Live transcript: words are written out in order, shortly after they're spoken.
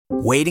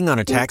Waiting on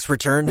a tax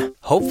return?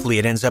 Hopefully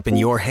it ends up in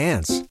your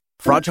hands.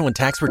 Fraudulent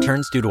tax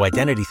returns due to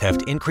identity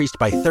theft increased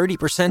by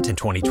 30% in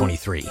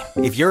 2023.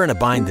 If you're in a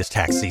bind this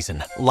tax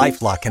season,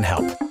 LifeLock can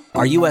help.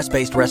 Our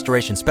U.S.-based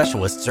restoration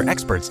specialists are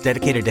experts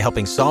dedicated to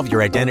helping solve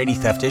your identity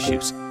theft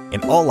issues.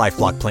 And all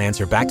LifeLock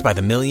plans are backed by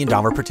the $1 Million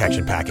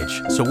Protection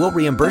Package. So we'll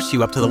reimburse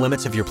you up to the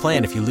limits of your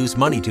plan if you lose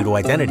money due to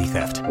identity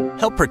theft.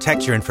 Help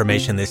protect your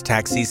information this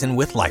tax season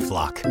with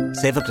LifeLock.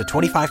 Save up to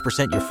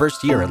 25% your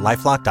first year at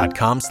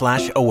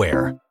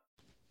LifeLock.com/aware.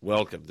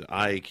 Welcome to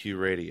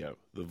IAQ Radio,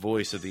 the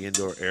voice of the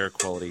indoor air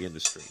quality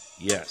industry.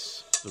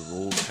 Yes, the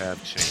rules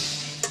have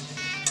changed.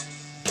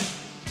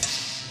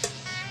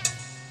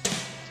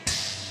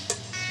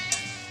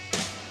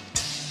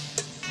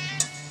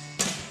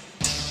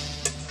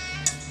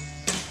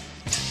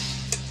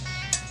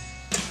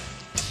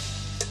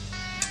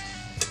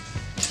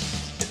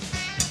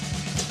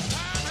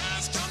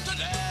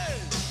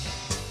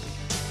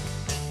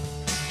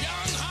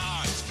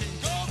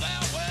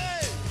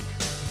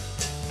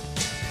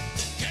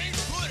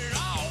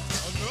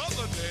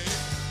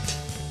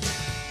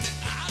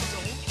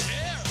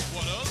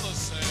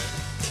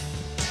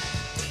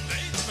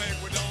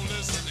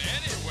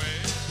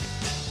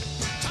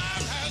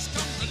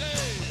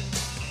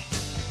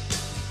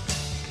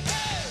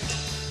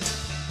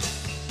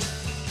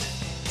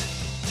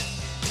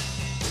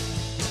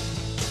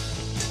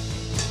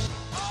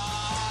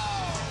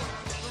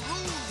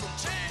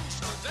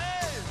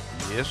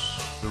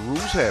 Yes, the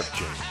rules have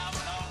changed.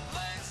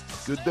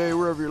 Good day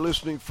wherever you're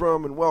listening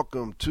from, and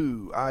welcome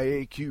to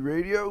IAQ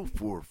Radio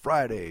for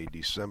Friday,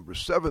 December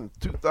 7th,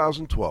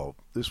 2012.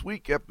 This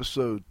week,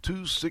 episode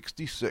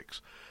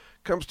 266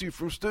 comes to you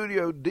from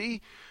Studio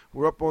D.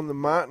 We're up on the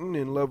mountain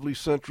in lovely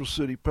Central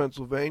City,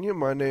 Pennsylvania.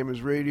 My name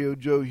is Radio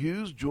Joe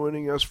Hughes.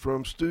 Joining us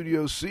from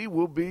Studio C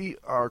will be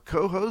our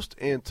co-host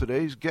and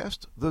today's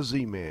guest, the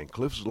Z-Man,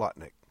 Cliff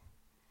Zlotnik.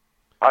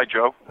 Hi,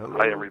 Joe. Hello.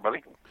 Hi,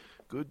 everybody.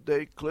 Good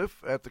day,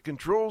 Cliff. At the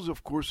controls,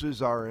 of course,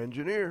 is our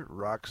engineer,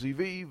 Roxy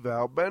V,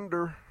 Val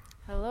Bender.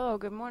 Hello,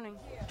 good morning.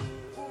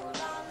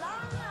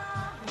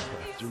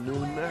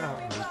 Afternoon now,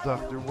 as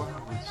Dr.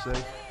 Wow would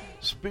say.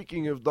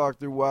 Speaking of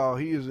Dr. Wow,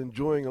 he is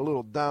enjoying a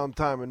little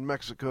downtime in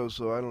Mexico,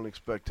 so I don't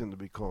expect him to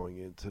be calling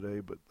in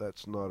today, but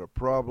that's not a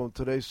problem.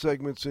 Today's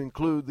segments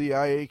include the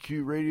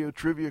IAQ Radio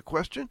Trivia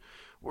Question.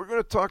 We're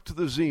going to talk to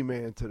the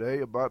Z-Man today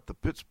about the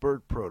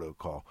Pittsburgh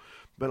Protocol.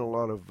 Been a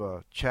lot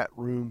of chat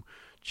room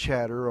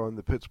chatter on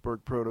the Pittsburgh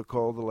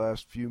Protocol the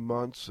last few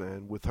months,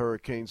 and with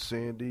Hurricane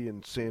Sandy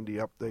and Sandy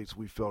updates,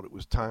 we felt it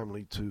was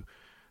timely to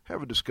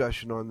have a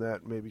discussion on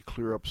that, maybe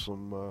clear up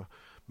some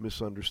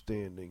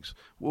misunderstandings.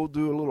 We'll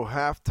do a little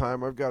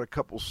halftime. I've got a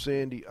couple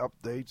Sandy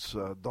updates.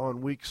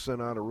 Dawn Weeks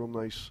sent out a real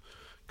nice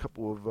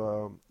couple of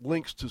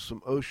links to some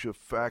OSHA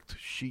fact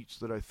sheets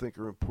that I think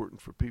are important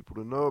for people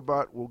to know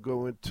about. We'll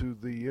go into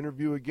the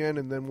interview again,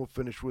 and then we'll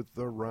finish with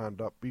the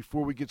roundup.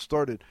 Before we get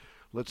started,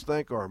 let's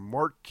thank our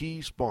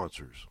marquee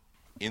sponsors.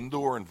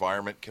 Indoor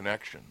Environment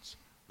Connections,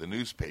 the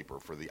newspaper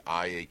for the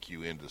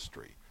IAQ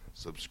industry.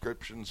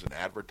 Subscriptions and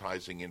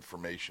advertising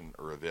information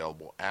are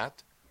available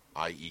at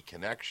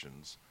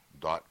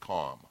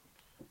ieconnections.com.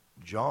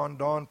 John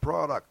Don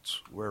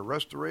Products, where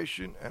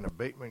restoration and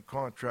abatement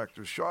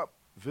contractors shop.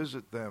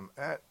 Visit them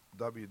at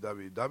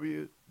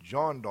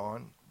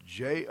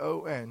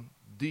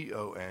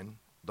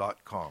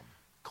www.jondon.com.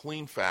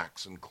 Clean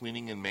Facts and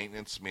Cleaning and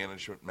Maintenance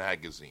Management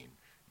Magazine,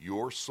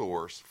 your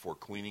source for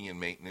cleaning and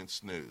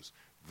maintenance news.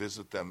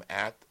 Visit them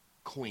at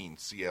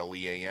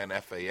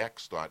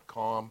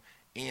cleanfax.com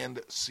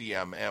and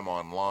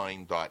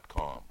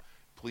cmmonline.com.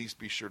 Please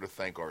be sure to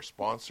thank our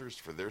sponsors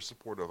for their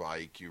support of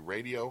IAQ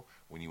Radio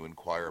when you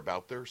inquire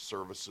about their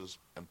services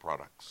and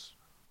products.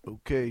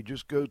 Okay,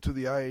 just go to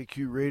the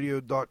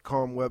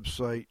IAQradio.com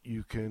website.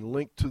 You can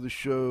link to the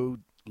show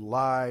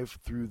live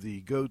through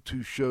the Go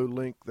To Show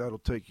link. That'll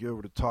take you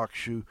over to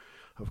TalkShoe.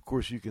 Of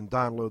course, you can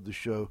download the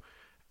show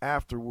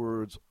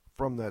afterwards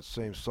from that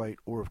same site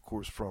or, of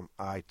course, from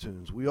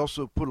iTunes. We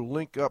also put a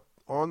link up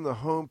on the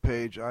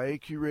homepage,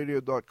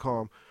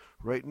 IAQradio.com.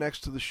 Right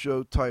next to the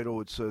show title,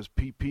 it says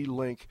PP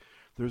Link.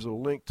 There's a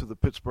link to the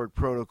Pittsburgh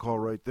Protocol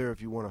right there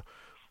if you want to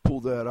pull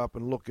that up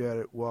and look at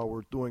it while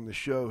we're doing the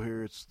show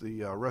here. It's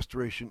the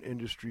Restoration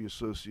Industry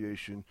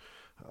Association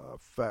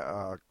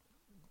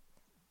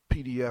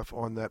PDF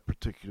on that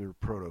particular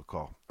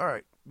protocol. All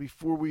right,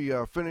 before we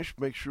finish,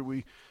 make sure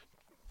we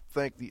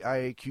thank the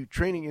IAQ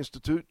Training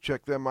Institute.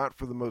 Check them out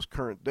for the most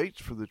current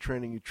dates for the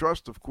training you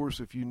trust. Of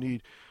course, if you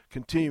need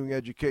continuing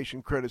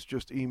education credits,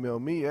 just email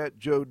me at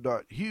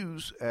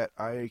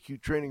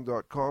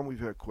joe.hughes@iaqtraining.com. We've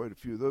had quite a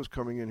few of those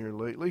coming in here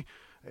lately.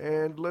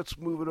 And let's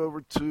move it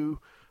over to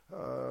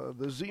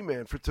the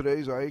Z-Man for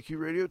today's IAQ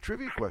Radio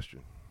Trivia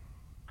Question.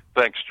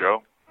 Thanks,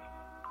 Joe.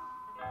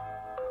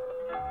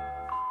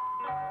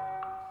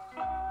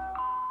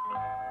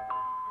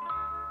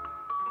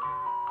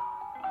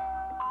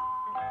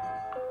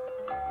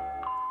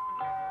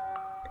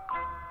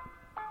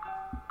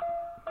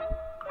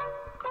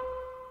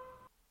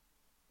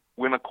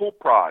 Win a cool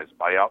prize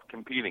by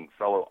outcompeting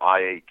fellow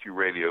IAQ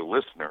Radio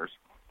listeners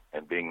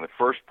and being the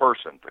first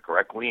person to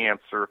correctly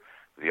answer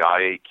the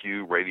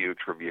IAQ radio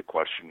trivia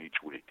question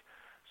each week.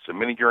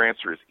 Submitting your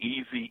answer is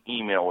easy.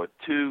 Email it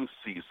to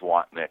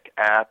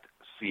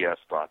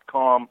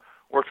czlotnik@cs.com,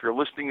 or if you're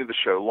listening to the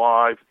show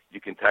live, you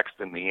can text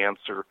in the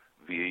answer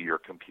via your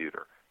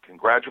computer.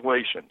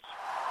 Congratulations.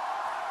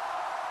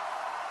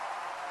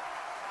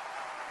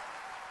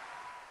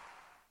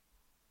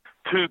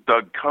 To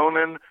Doug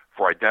Conan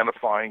for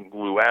identifying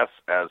glue S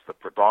as the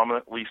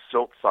predominantly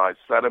silt-sized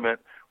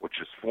sediment,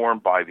 which is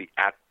formed by the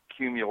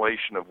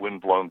accumulation of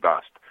wind-blown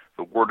dust.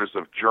 The word is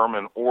of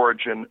German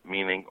origin,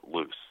 meaning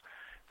loose.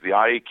 The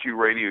IAQ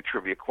Radio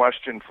Trivia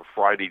question for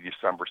Friday,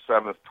 December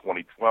 7th,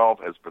 2012,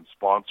 has been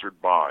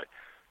sponsored by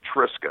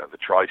Triska, the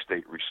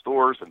Tri-State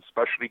Restorers and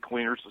Specialty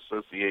Cleaners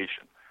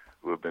Association,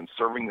 who have been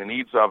serving the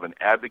needs of and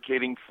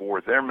advocating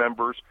for their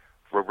members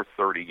for over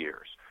 30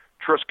 years.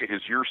 Triska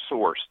is your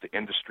source to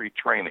industry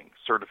training,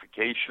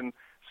 certification,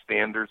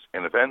 standards,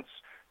 and events.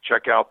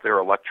 Check out their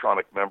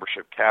electronic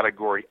membership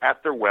category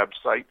at their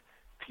website,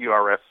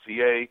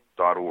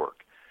 trsca.org.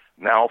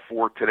 Now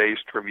for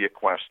today's trivia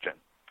question.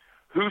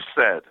 Who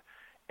said,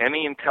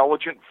 any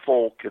intelligent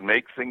fool can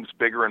make things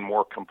bigger and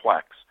more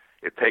complex?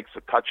 It takes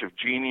a touch of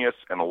genius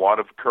and a lot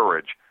of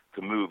courage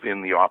to move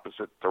in the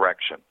opposite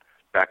direction.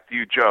 Back to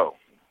you, Joe.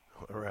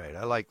 All right,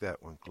 I like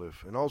that one,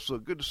 Cliff. And also,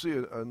 good to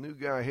see a new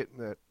guy hitting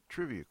that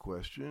trivia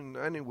question.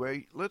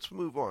 Anyway, let's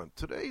move on.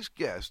 Today's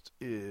guest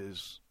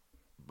is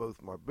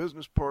both my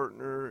business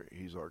partner,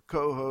 he's our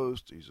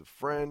co-host, he's a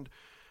friend,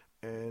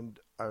 and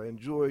I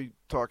enjoy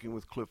talking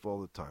with Cliff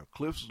all the time.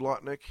 Cliff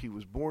Zlotnik, he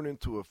was born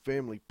into a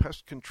family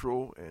pest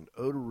control and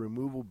odor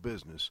removal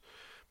business.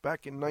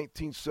 Back in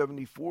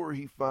 1974,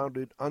 he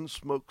founded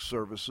Unsmoke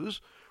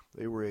Services.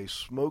 They were a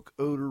smoke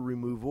odor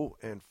removal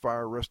and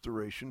fire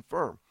restoration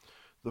firm.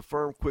 The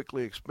firm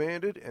quickly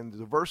expanded and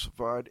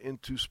diversified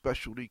into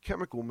specialty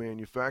chemical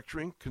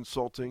manufacturing,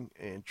 consulting,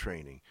 and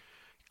training.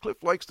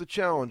 Cliff likes the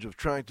challenge of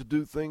trying to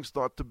do things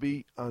thought to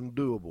be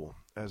undoable.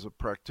 As a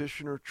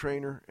practitioner,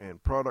 trainer,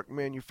 and product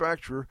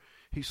manufacturer,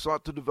 he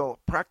sought to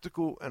develop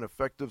practical and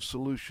effective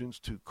solutions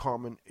to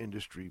common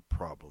industry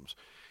problems.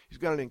 He's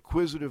got an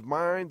inquisitive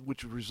mind,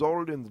 which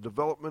resulted in the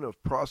development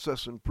of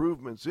process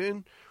improvements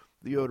in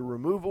the odor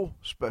removal,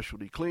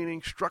 specialty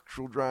cleaning,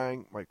 structural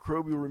drying,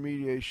 microbial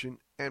remediation,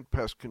 and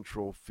pest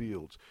control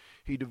fields.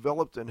 He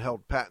developed and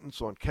held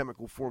patents on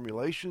chemical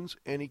formulations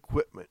and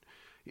equipment.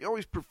 He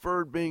always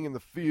preferred being in the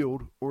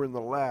field or in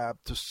the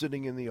lab to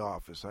sitting in the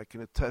office. I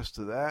can attest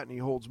to that, and he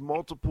holds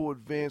multiple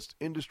advanced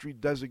industry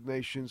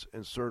designations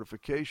and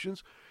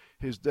certifications.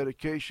 His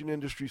dedication,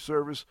 industry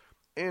service,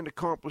 and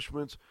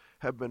accomplishments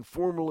have been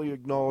formally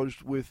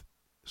acknowledged with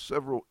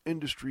several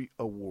industry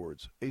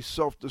awards. A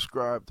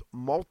self-described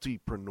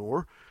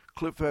multipreneur,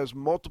 Cliff has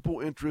multiple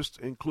interests,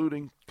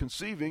 including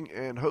conceiving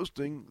and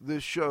hosting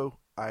this show,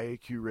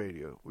 IAQ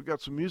Radio. We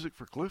got some music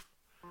for Cliff.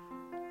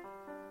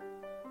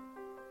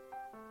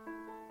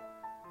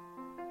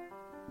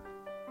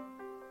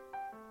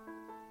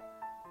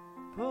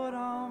 Put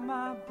on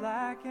my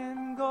black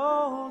and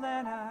gold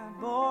and I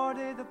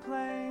boarded the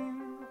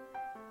plane.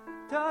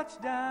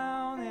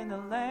 Touchdown in the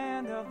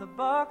land of the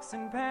Bucks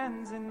and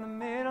Pens in the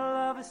middle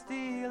of a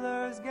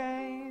Steelers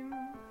game.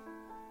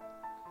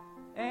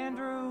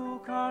 Andrew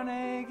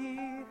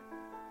Carnegie,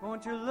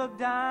 won't you look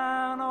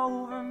down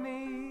over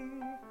me?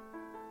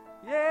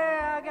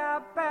 Yeah, I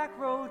got back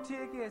row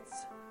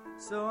tickets,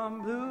 so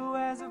I'm blue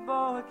as a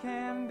boy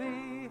can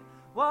be.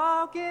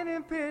 Walking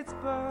in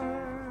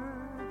Pittsburgh,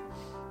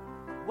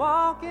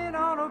 walking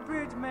on a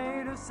bridge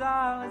made of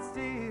solid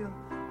steel.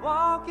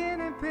 Walking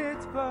in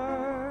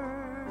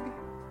Pittsburgh,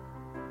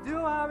 do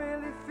I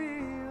really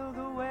feel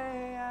the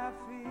way I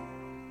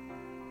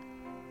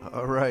feel?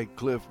 All right,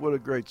 Cliff, what a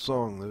great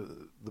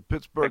song. The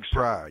Pittsburgh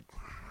Pride.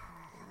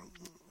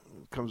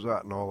 It comes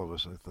out in all of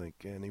us, I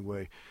think.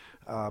 Anyway,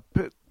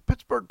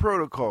 Pittsburgh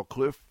Protocol,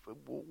 Cliff,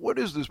 what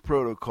is this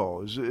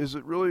protocol? Is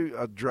it really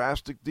a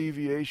drastic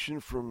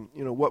deviation from,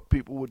 what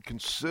people would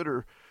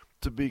consider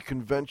to be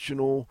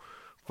conventional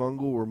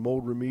fungal or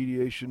mold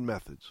remediation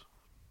methods?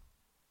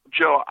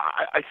 Joe,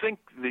 I think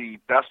the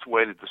best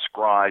way to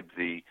describe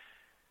the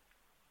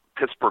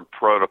Pittsburgh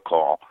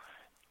Protocol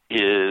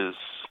is,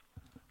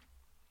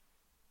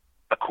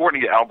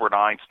 according to Albert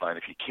Einstein,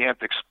 if you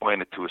can't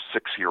explain it to a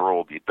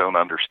 6-year-old, you don't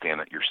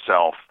understand it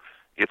yourself.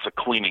 It's a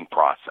cleaning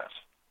process.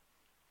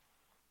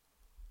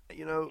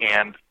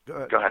 And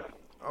go ahead.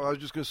 I was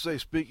just going to say,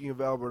 speaking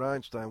of Albert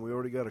Einstein, we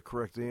already got a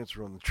correct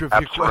answer on the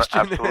trivia question.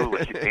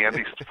 Absolutely.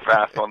 Andy's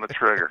fast on the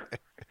trigger.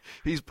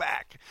 He's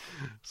back.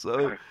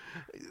 So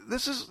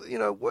this is,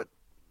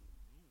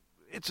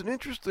 it's an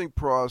interesting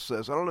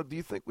process. I don't know, do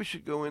you think we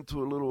should go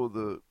into a little of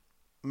the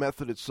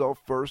method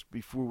itself first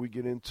before we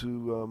get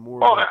into more?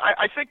 Well,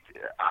 I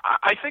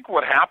think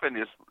what happened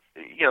is,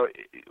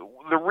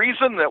 the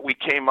reason that we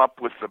came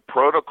up with the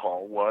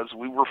protocol was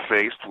we were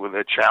faced with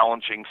a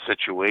challenging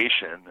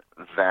situation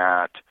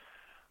that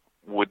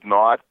would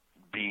not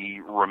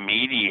be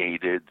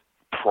remediated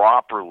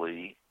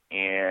properly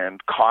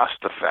and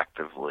cost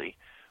effectively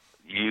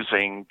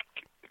using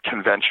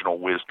conventional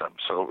wisdom.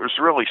 So there's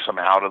really some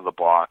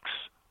out-of-the-box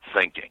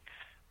thinking.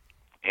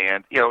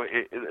 And,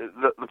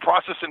 the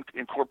process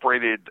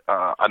incorporated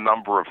a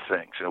number of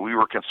things. We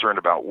were concerned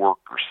about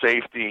worker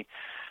safety.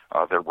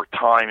 There were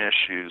time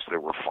issues. There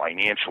were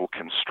financial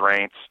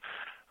constraints,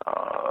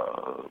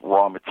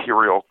 raw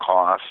material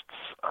costs,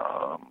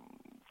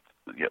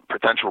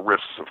 potential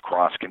risks of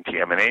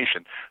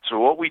cross-contamination. So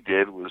what we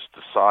did was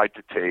decide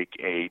to take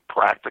a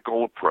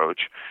practical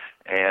approach,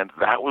 and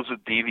that was a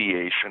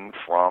deviation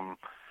from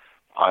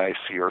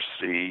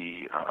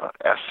ICRC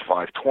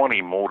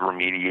S520 mold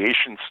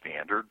remediation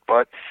standard.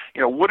 But,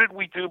 what did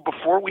we do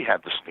before we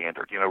had the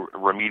standard?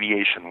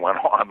 Remediation went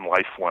on,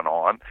 life went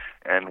on,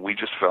 and we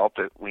just felt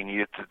that we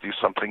needed to do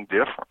something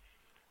different.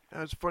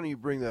 Now, it's funny you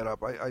bring that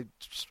up. I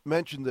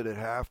mentioned that at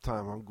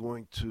halftime I'm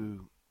going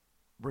to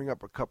bring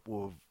up a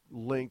couple of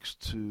links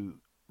to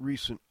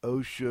recent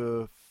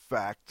OSHA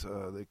fact.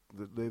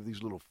 They have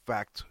these little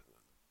fact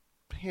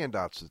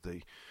handouts that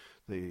they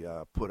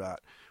put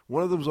out.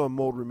 One of them is on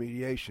mold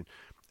remediation,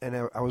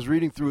 and I was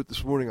reading through it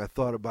this morning. I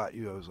thought about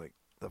you. I was like,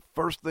 the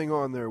first thing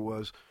on there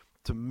was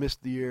to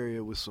mist the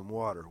area with some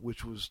water,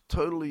 which was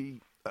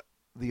totally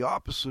the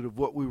opposite of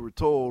what we were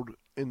told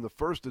in the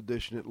first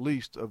edition, at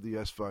least, of the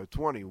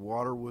S520.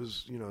 Water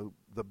was,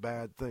 the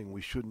bad thing.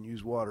 We shouldn't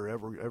use water,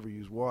 ever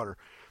use water.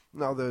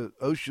 Now, the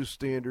OSHA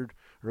standard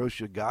or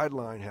OSHA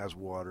guideline has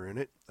water in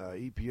it.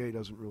 EPA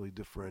doesn't really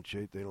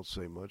differentiate. They don't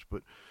say much,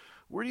 but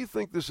where do you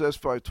think this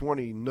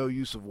S520 no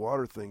use of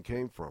water thing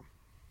came from?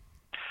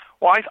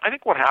 Well, I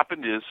think what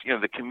happened is,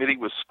 the committee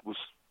was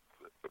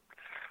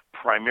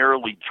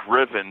primarily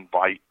driven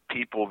by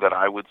people that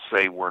I would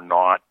say were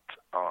not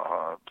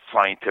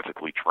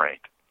scientifically trained,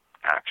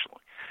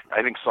 actually.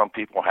 I think some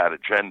people had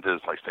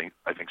agendas. I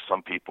think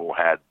some people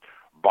had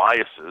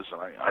biases,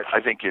 and I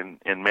think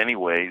in many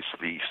ways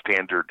the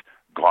standard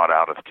got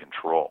out of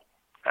control,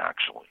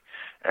 actually.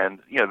 And,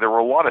 there were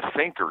a lot of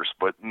thinkers,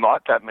 but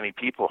not that many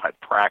people had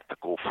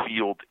practical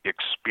field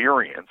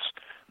experience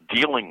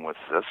dealing with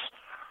this,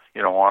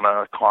 on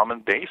a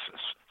common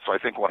basis. So I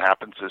think what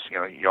happens is,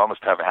 you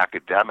almost have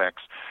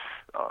academics.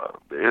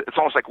 It's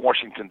almost like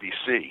Washington,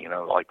 D.C.,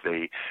 like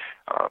they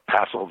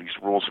pass all these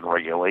rules and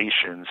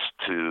regulations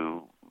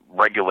to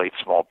regulate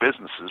small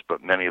businesses,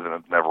 but many of them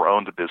have never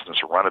owned a business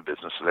or run a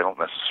business, so they don't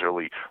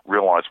necessarily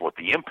realize what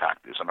the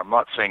impact is. And I'm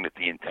not saying that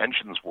the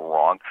intentions were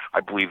wrong.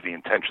 I believe the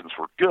intentions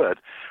were good,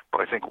 but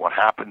I think what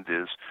happened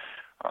is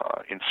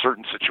in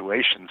certain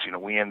situations,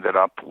 we ended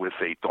up with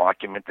a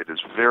document that is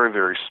very,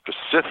 very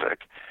specific,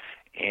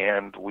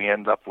 and we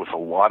end up with a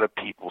lot of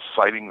people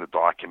citing the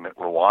document,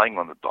 relying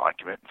on the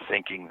document,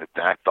 thinking that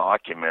that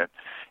document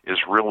is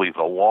really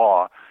the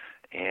law,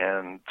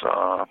 and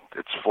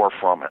it's far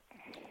from it.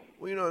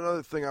 Well,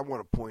 another thing I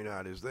want to point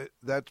out is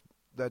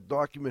that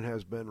document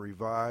has been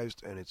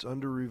revised and it's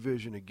under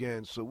revision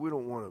again. So we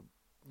don't want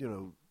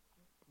to,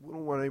 we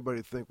don't want anybody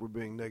to think we're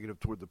being negative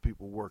toward the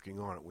people working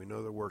on it. We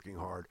know they're working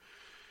hard.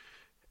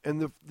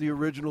 And the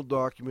original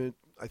document,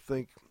 I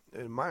think,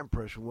 and my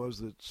impression was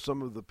that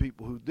some of the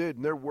people who did,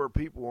 and there were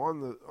people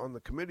on the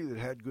committee that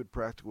had good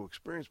practical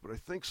experience, but I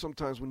think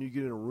sometimes when you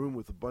get in a room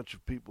with a bunch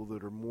of people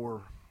that are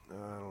more,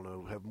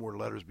 have more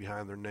letters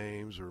behind their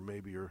names, or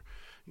maybe are,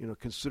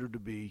 considered to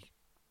be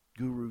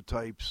guru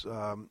types,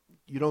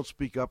 you don't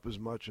speak up as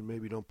much and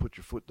maybe don't put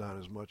your foot down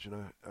as much. And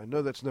I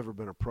know that's never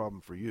been a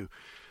problem for you.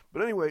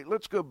 But anyway,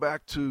 let's go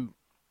back to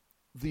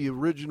the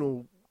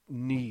original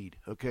need.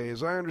 Okay,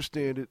 as I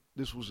understand it,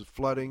 this was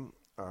flooding,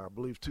 I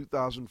believe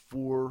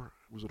 2004.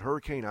 Was it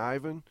Hurricane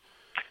Ivan?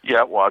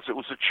 Yeah, it was. It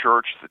was a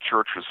church. The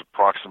church was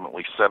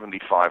approximately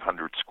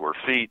 7,500 square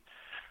feet.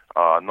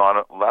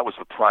 That was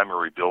the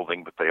primary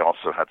building, but they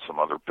also had some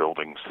other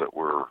buildings that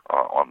were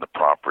on the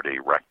property,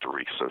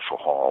 rectory, social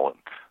hall,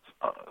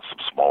 and some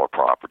smaller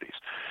properties.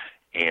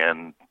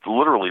 And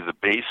literally the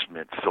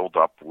basement filled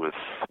up with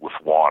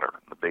water.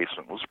 The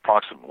basement was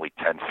approximately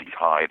 10 feet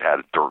high. It had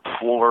a dirt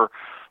floor.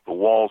 The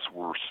walls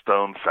were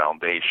stone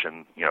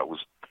foundation. It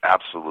was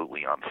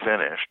absolutely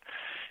unfinished.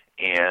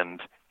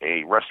 And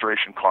a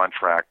restoration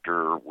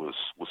contractor was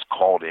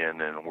called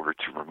in order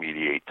to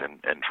remediate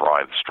and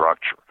dry the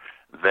structure.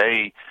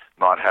 They,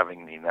 not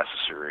having the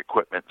necessary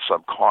equipment,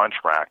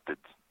 subcontracted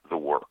the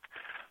work.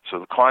 So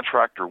the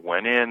contractor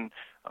went in,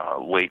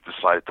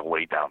 decided to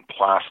lay down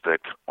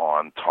plastic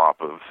on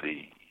top of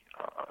the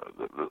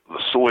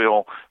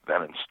soil,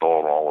 then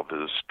installed all of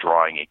his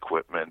drying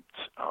equipment,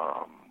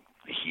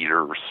 the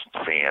heaters,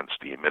 fans,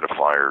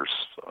 dehumidifiers,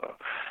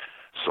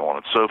 so on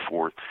and so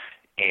forth,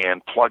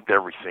 and plugged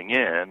everything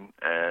in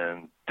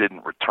and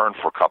didn't return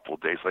for a couple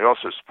of days. They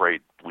also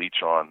sprayed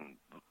bleach on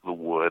the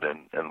wood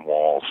and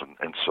walls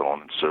and so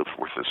on and so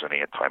forth as an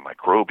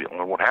antimicrobial.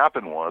 And what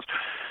happened was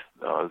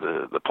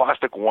the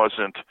plastic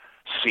wasn't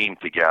seamed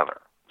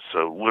together.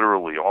 So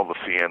literally all the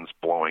fans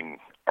blowing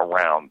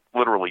around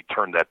literally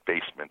turned that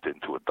basement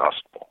into a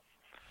dust bowl.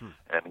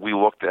 And we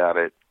looked at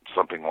it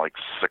something like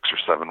 6 or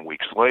 7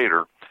 weeks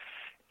later,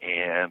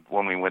 and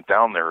when we went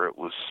down there, it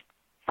was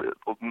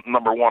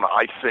number one,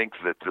 I think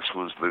that this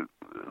was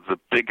the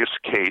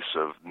biggest case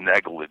of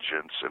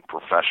negligence and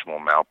professional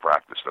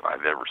malpractice that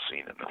I've ever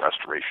seen in the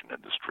restoration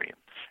industry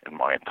in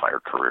my entire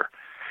career.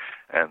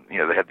 And,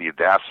 they had the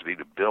audacity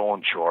to bill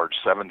and charge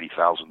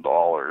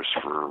 $70,000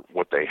 for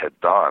what they had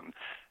done.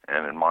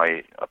 And in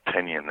my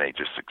opinion, they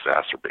just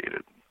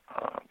exacerbated,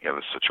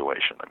 the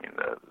situation. I mean,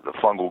 the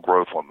fungal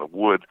growth on the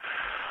wood,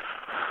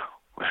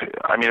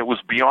 it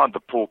was beyond the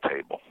pool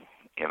table.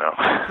 It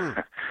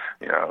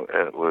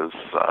was,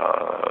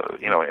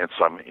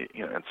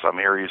 in some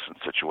areas and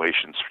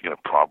situations,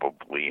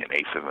 probably an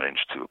eighth of an inch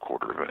to a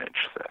quarter of an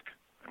inch thick.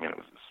 It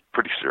was a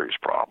pretty serious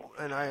problem.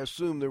 And I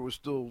assume there was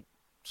still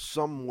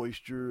some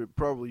moisture. It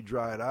probably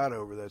dried out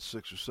over that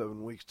 6 or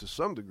 7 weeks to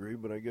some degree,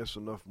 but I guess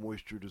enough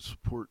moisture to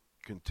support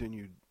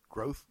continued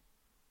growth.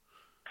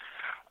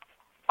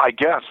 I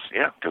guess,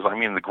 yeah, because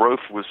the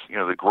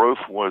growth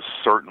was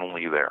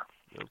certainly there.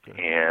 Okay.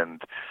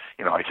 And,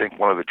 I think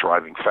one of the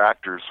driving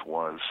factors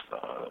was,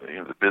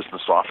 the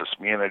business office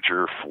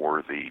manager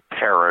for the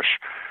parish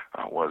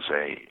was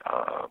a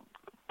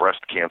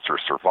breast cancer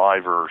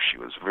survivor. She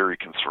was very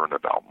concerned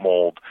about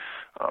mold.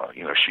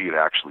 She had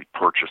actually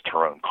purchased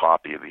her own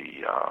copy of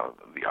the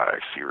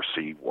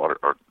IAQ water.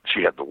 Or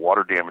she had the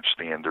water damage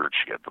standard.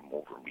 She had the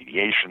mold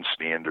remediation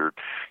standard,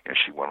 and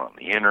she went on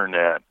the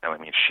internet.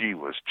 And she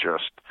was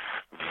just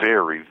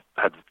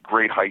had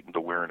great heightened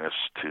awareness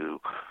to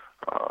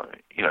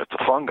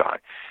fungi,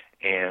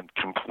 and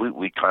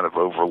completely kind of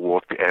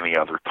overlooked any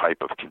other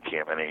type of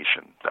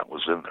contamination that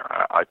was in there.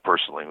 I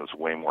personally was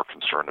way more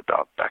concerned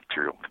about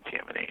bacterial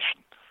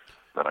contamination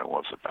than I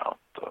was about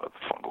the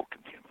fungal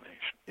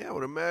contamination. Yeah, I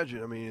would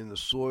imagine. In the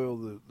soil,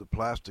 the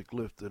plastic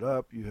lifted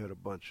up. You had a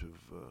bunch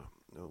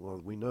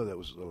of, we know that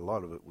was a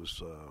lot of it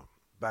was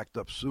backed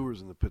up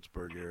sewers in the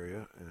Pittsburgh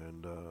area,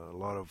 and a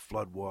lot of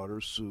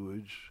floodwater,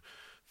 sewage,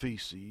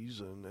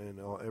 feces, and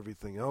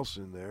everything else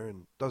in there,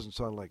 and it doesn't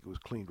sound like it was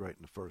cleaned right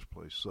in the first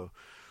place. So,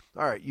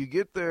 all right, you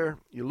get there,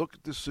 you look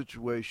at this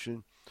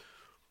situation,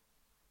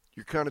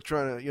 you're kind of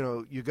trying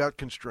to, you got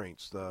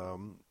constraints.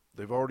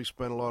 They've already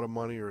spent a lot of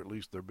money, or at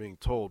least they're being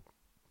told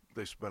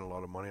they spent a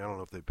lot of money. I don't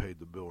know if they paid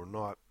the bill or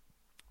not.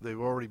 They've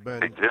already been...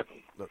 They did.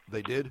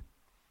 They did?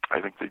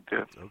 I think they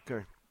did.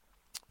 Okay.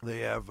 They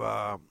have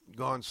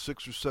gone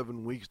 6 or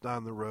 7 weeks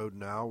down the road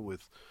now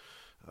with...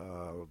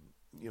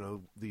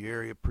 the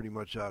area pretty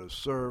much out of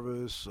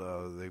service.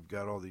 They've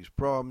got all these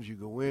problems. You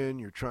go in,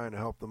 you're trying to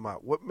help them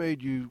out. What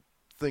made you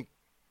think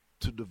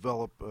to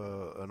develop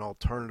an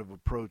alternative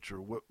approach, or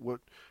what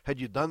had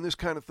you done this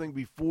kind of thing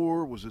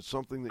before? Was it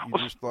something that you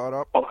just thought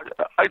up? Well,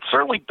 I'd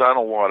certainly done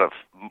a lot of,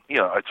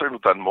 I'd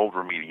certainly done mold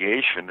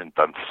remediation and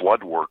done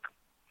flood work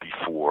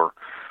before.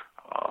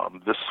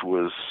 This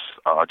was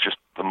just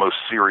the most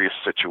serious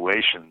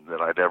situation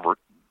that I'd ever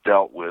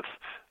dealt with,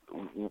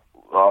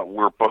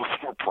 where both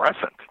were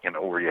present,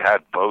 where you had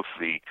both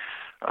the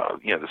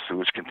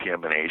sewage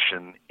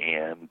contamination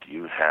and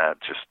you had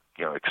just,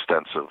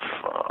 extensive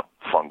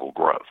fungal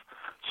growth.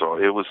 So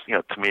it was,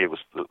 to me, it was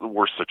the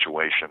worst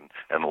situation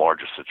and the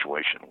largest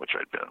situation in which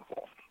I'd been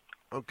involved.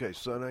 Okay,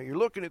 so now you're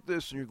looking at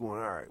this and you're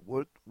going, all right,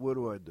 what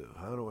do I do?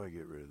 How do I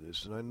get rid of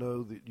this? And I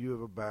know that you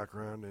have a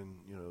background in,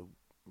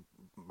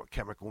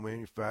 chemical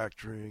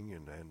manufacturing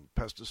and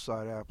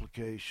pesticide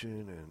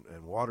application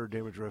and water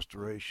damage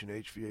restoration,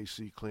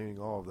 HVAC cleaning,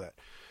 all of that.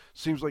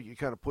 Seems like you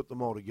kind of put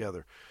them all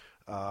together.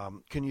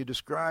 Can you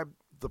describe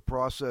the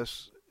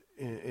process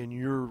in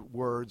your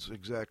words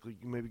exactly?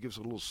 Maybe give us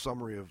a little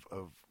summary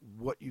of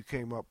what you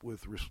came up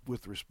with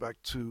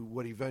respect to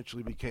what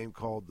eventually became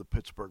called the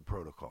Pittsburgh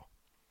Protocol.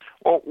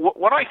 Well,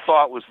 what I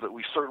thought was that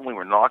we certainly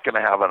were not going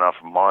to have enough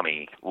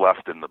money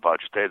left in the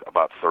budget. They had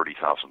about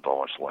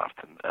 $30,000 left,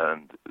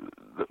 and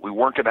that we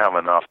weren't going to have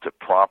enough to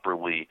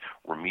properly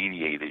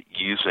remediate it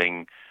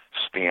using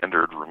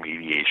standard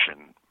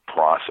remediation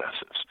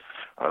processes.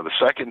 The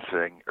second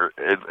thing, or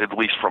at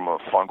least from a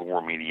fungal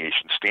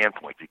remediation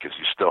standpoint, because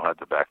you still had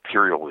the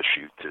bacterial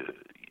issue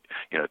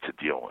to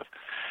deal with.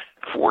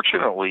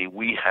 Fortunately,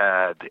 we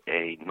had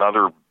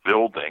another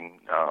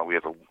building. We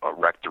had a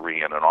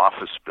rectory and an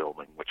office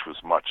building, which was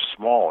much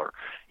smaller,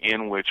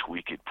 in which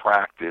we could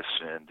practice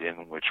and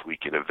in which we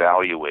could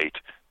evaluate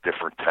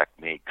different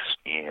techniques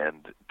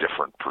and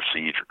different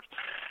procedures.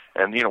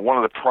 And, one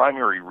of the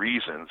primary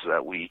reasons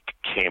that we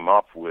came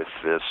up with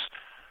this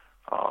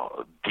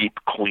deep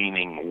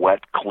cleaning,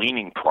 wet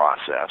cleaning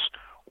process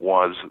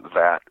was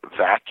that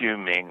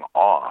vacuuming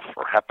off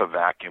or HEPA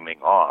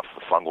vacuuming off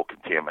the fungal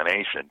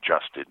contamination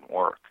just didn't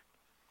work.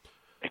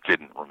 It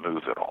didn't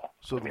remove it all.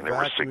 So there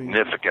were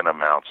significant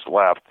amounts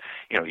left,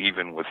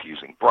 even with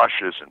using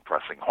brushes and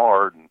pressing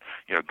hard and,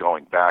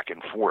 going back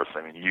and forth.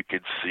 You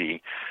could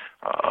see,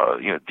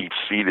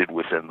 deep-seated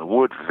within the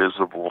wood,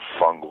 visible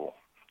fungal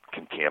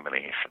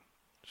contamination.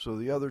 So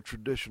the other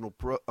traditional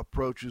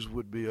approaches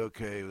would be,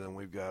 okay, then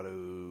we've got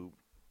to...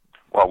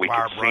 Well, we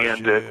could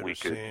sand it, we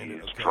could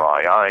use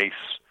dry ice.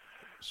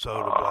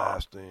 Soda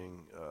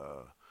blasting,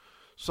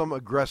 some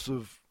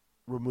aggressive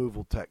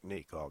removal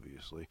technique,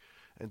 obviously.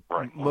 And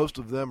right. Most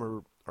of them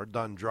are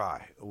done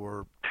dry,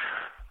 or...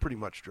 pretty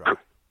much dry.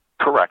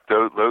 Correct.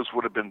 Those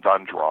would have been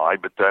done dry,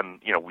 but then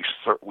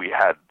we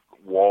had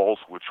walls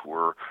which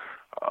were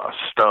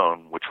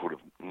stone, which would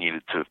have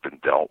needed to have been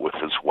dealt with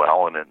as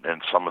well,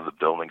 and some of the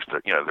buildings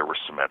that there were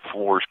cement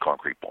floors,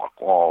 concrete block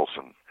walls,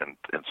 and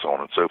so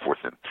on and so forth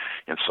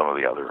in some of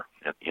the other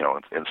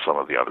in some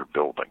of the other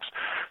buildings.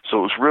 So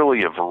it was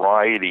really a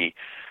variety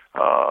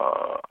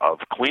of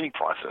cleaning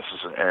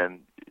processes,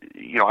 and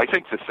I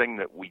think the thing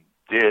that we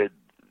did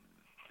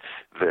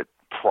that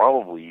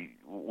probably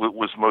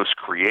was most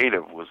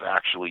creative was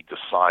actually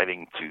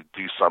deciding to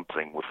do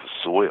something with the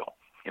soil.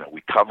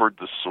 We covered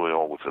the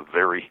soil with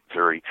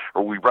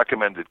we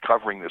recommended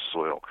covering the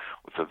soil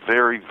with a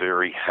very,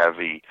 very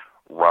heavy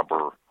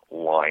rubber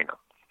liner.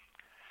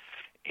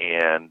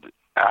 And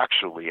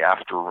actually,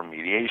 after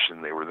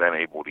remediation, they were then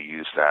able to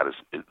use that as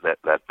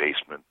that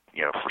basement,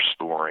 for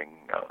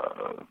storing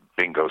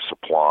bingo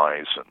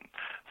supplies and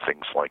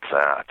things like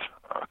that,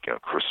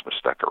 Christmas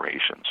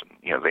decorations,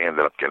 and they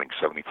ended up getting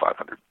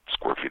 7,500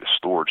 square feet of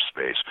storage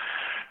space,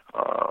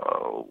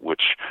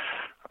 which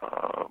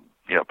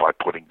by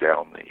putting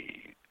down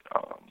the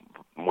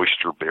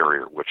moisture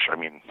barrier, which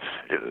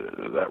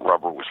that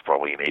rubber was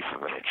probably 1/8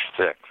 of an inch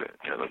thick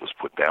that was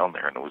put down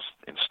there, and it was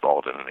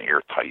installed in an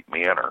airtight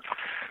manner,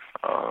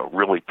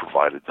 really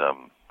provided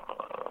them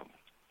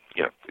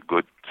a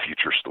good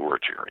future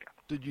storage area.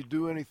 Did you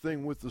do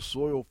anything with the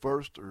soil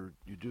first, or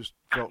you just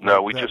felt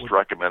No, we just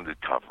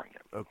recommended covering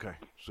it. Okay,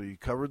 so you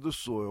covered the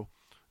soil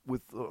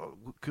with,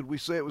 could we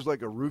say it was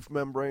like a roof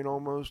membrane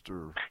almost,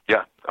 or?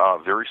 Yeah,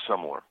 very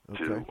similar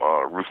to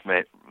roof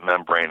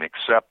membrane,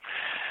 except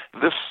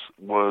this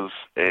was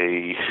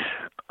it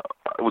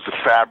was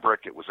a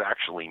fabric. It was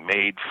actually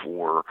made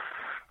for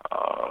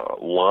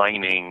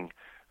lining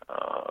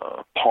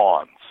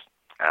ponds,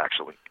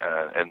 actually,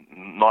 and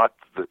not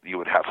that you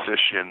would have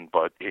fish in,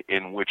 but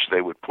in which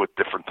they would put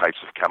different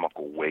types of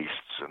chemical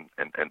wastes and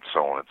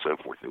so on and so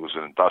forth. It was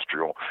an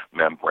industrial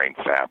membrane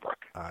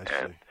fabric. I see.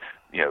 And,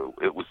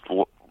 it was,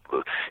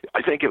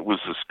 I think it was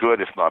as good,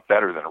 if not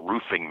better, than a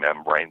roofing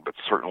membrane, but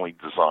certainly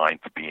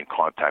designed to be in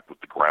contact with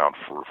the ground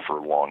for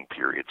long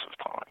periods of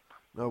time.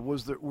 Now,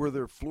 were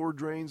there floor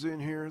drains in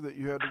here that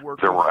you had to work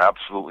with? There were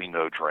absolutely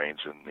no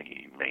drains in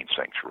the main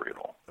sanctuary at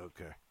all.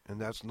 Okay.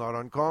 And that's not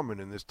uncommon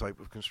in this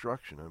type of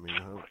construction.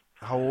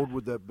 How old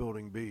would that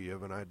building be? You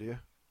have an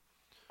idea?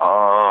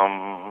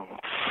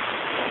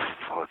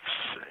 Let's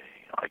see.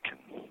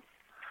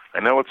 I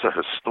know it's a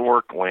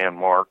historic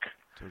landmark.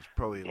 So it's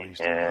probably at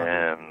least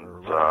 100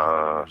 years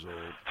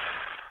old.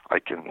 I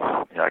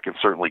can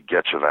certainly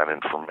get you that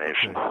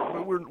information.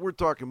 Okay. We're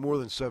talking more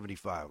than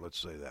 75. Let's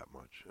say that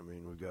much.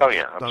 We've got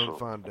stone absolutely.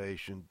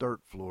 Foundation,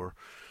 dirt floor.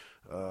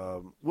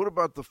 What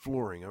about the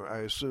flooring? I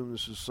assume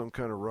this is some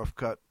kind of rough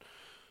cut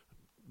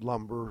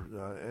lumber.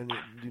 And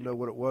do you know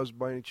what it was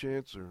by any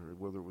chance, or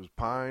whether it was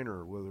pine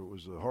or whether it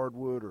was a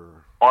hardwood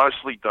or?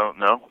 Honestly, don't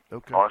know.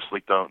 Okay.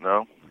 Honestly, don't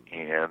know.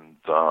 And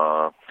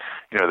there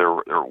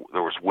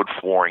was wood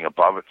flooring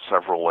above it,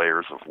 several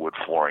layers of wood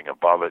flooring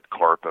above it,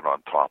 carpet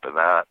on top of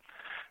that.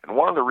 And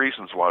one of the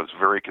reasons why I was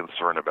very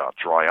concerned about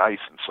dry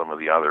ice and some of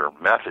the other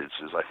methods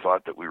is I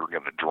thought that we were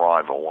going to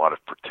drive a lot of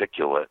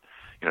particulate,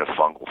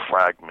 fungal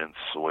fragments,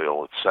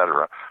 soil,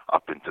 etc.,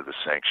 up into the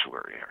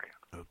sanctuary area.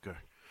 Okay.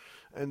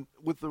 And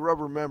with the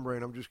rubber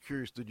membrane, I'm just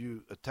curious, did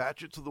you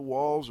attach it to the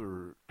walls,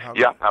 or how?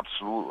 Yeah,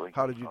 absolutely.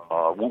 How did you?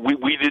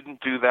 We didn't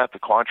do that. The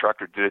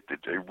contractor did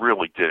it. They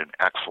really did an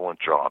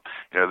excellent job.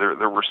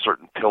 There were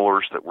certain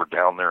pillars that were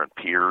down there and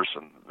piers,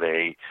 and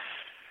they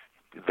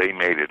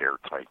made it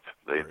airtight.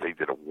 They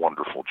did a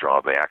wonderful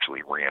job. They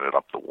actually ran it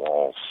up the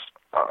walls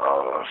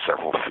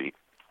several feet.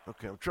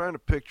 Okay, I'm trying to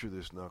picture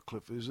this now,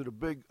 Cliff. Is it a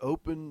big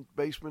open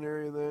basement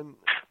area then?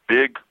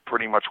 Big,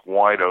 pretty much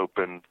wide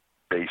open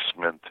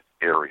basement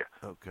area.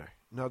 Okay.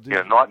 Now,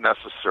 not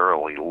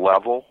necessarily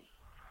level,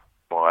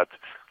 but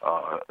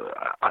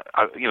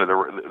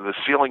the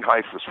ceiling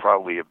height was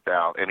probably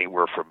about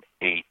anywhere from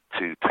 8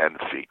 to 10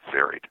 feet,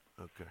 varied.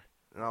 Okay.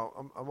 Now,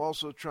 I'm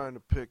also trying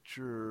to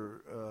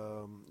picture.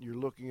 You're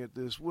looking at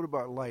this. What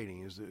about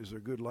lighting? Is there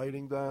good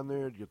lighting down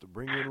there? Do you have to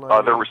bring in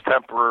lighting? There was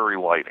temporary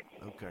lighting.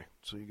 Okay,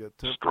 so you got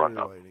temporary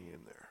lighting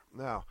in there.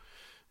 Now,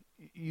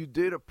 you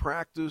did a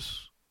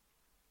practice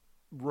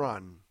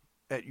run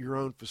at your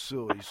own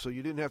facility, so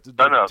you didn't have to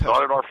do not at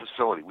our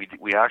facility.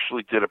 We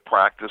actually did a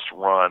practice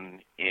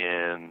run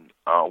in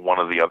in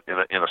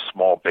a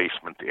small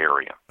basement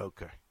area.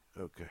 Okay.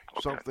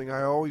 Something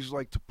I always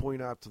like to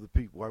point out to the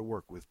people I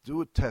work with: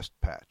 do a test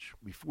patch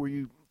before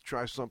you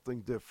try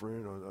something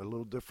different, a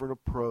little different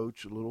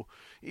approach,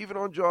 even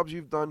on jobs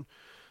you've done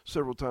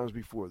several times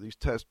before. These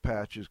test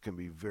patches can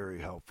be very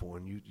helpful,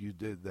 and you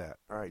did that.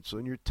 All right. So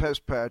in your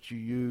test patch, you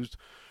used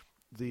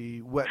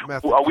the wet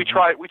method. Well, we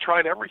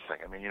tried everything.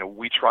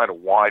 We tried a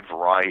wide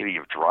variety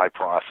of dry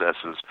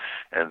processes,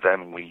 and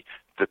then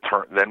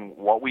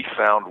what we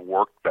found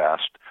worked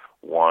best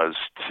was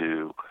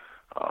to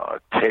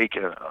take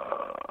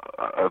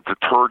a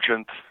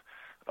detergent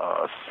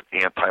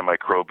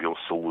antimicrobial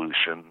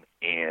solution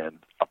and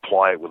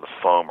apply it with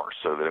a foamer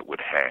so that it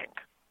would hang.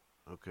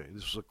 Okay,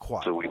 this is a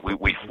quat. So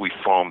we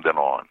foamed it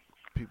on.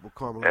 People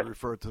commonly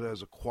refer to that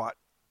as a quat.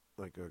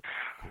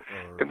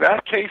 In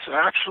that case,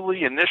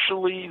 actually,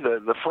 initially,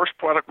 the first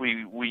product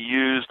we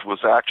used was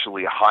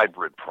actually a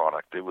hybrid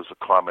product. It was a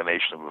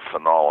combination of the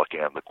phenolic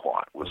and the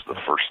quat was the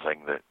first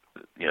thing that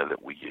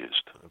we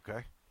used.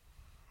 Okay.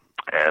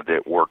 And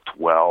it worked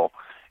well.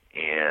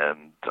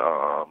 And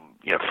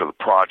for the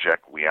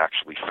project, we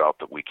actually felt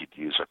that we could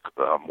use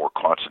a more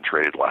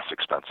concentrated, less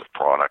expensive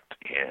product,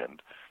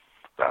 and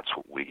that's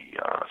what we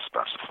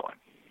specified.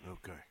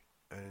 Okay.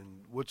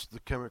 And what's the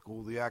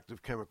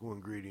active chemical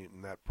ingredient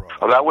in that product?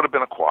 Oh, that would have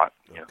been a quat.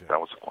 Yeah, okay. That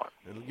was a quat.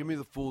 And give me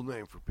the full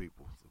name for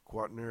people. The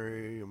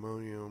quaternary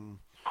ammonium.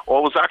 Well,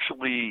 it was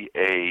actually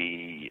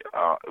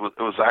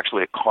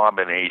a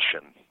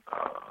combination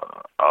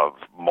of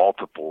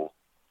multiple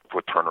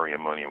quaternary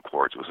ammonium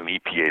chlorides. It was an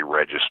EPA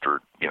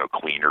registered,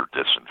 cleaner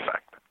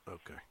disinfectant.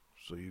 Okay.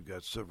 So you've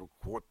got several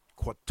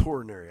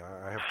quaternary.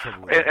 I have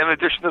trouble with that. In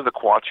addition to the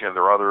quats, there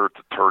are other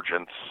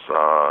detergents,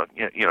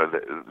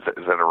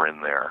 that are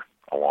in there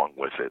along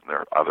with it. And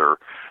there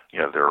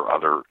are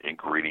other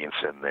ingredients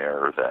in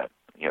there that,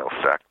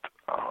 affect,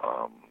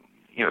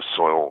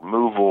 soil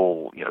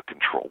removal,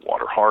 control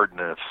water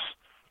hardness,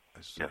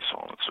 and so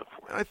on and so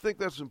forth. I think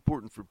that's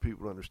important for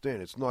people to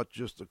understand. It's not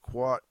just a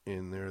quat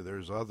in there.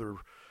 There's other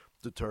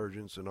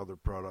detergents and other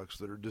products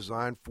that are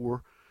designed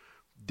for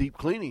deep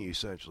cleaning,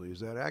 essentially. Is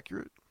that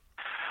accurate?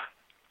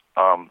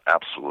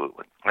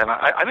 Absolutely. And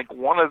I think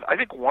one of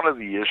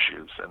the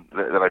issues, and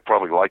that I'd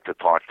probably like to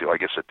talk to, I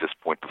guess at this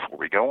point before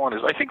we go on,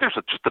 is I think there's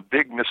just a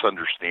big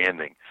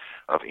misunderstanding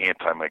of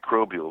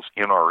antimicrobials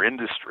in our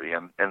industry,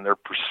 and they're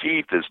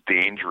perceived as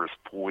dangerous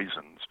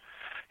poisons,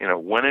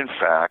 when in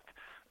fact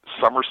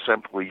some are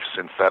simply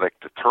synthetic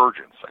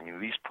detergents. I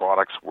mean, these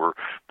products were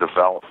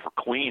developed for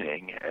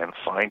cleaning, and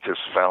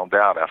scientists found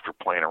out after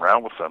playing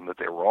around with them that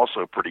they were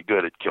also pretty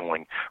good at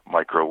killing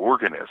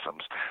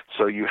microorganisms.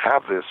 So you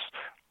have this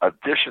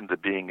addition to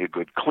being a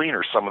good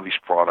cleaner. Some of these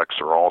products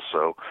are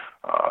also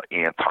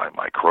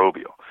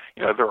antimicrobial.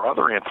 There are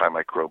other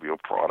antimicrobial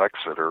products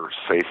that are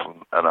safe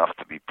enough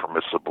to be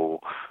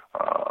permissible,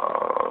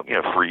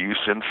 for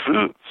use in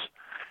foods.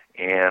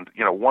 And,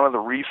 one of the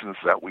reasons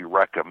that we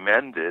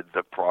recommended,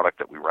 the product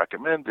that we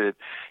recommended,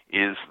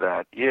 is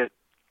that it,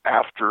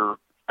 after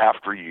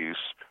use,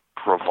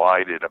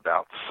 provided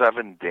about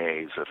 7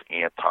 days of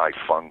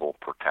antifungal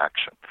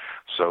protection.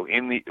 So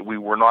we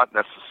were not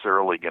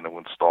necessarily going to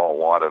install a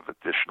lot of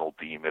additional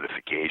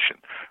dehumidification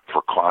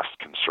for cost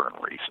concern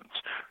reasons.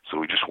 So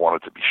we just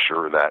wanted to be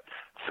sure that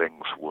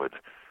things would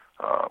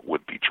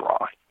be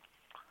dry.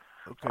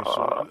 Okay,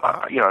 so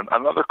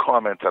another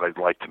comment that I'd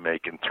like to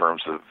make in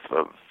terms of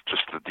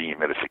just the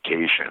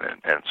dehumidification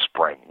and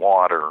spraying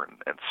water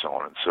and so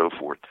on and so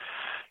forth.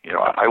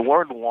 I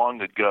learned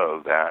long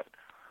ago that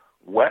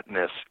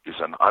wetness is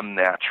an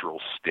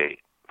unnatural state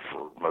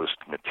for most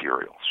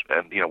materials.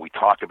 And, we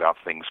talk about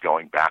things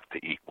going back to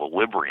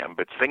equilibrium,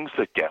 but things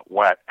that get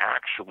wet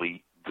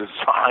actually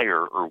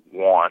desire or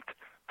want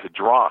to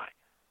dry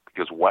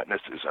because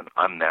wetness is an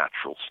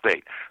unnatural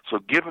state. So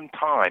given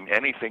time,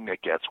 anything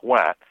that gets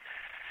wet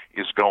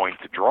is going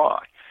to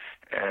dry.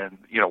 And,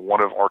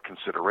 one of our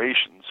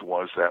considerations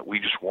was that we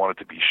just wanted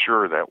to be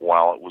sure that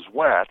while it was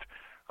wet,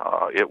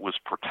 it was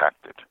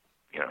protected,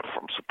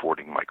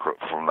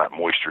 from that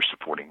moisture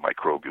supporting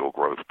microbial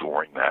growth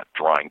during that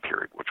drying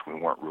period, which we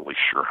weren't really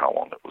sure how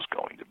long it was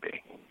going to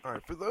be. All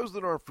right, for those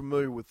that aren't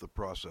familiar with the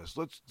process,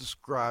 let's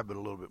describe it a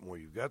little bit more.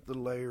 You've got the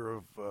layer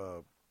of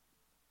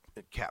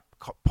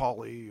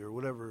poly or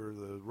whatever,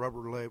 the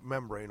rubber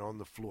membrane on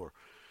the floor.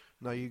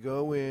 Now you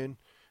go in.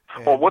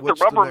 Well, what the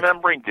rubber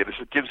membrane did is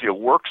it gives you a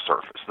work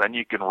surface. Then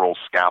you can roll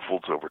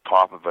scaffolds over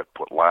top of it,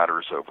 put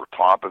ladders over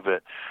top of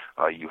it.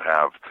 You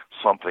have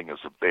something as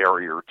a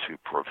barrier to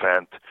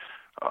prevent,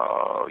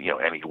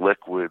 any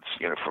liquids,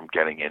 from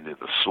getting into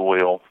the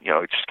soil.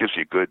 It just gives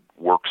you a good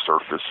work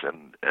surface,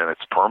 and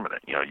it's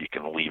permanent. You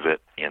can leave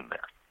it in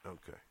there.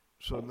 Okay.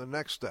 So the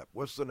next step,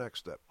 what's the next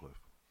step, Cliff?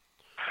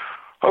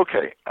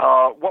 Okay.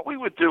 What we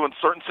would do in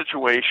certain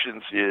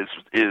situations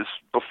is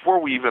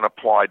before we even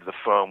applied the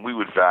foam, we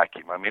would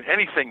vacuum. I mean,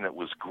 anything that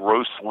was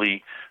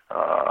grossly,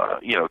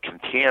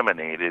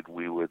 contaminated,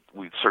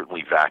 we'd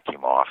certainly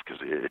vacuum off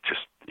because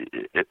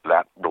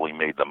that really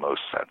made the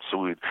most sense. So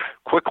we'd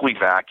quickly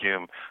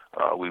vacuum.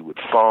 We would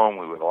foam.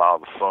 We would allow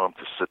the foam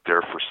to sit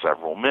there for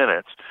several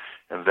minutes.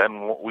 And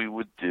then what we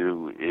would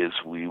do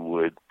is we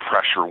would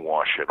pressure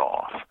wash it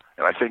off.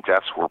 And I think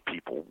that's where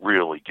people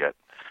really get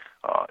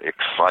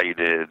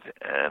excited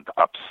and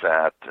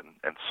upset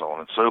and so on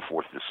and so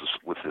forth. This is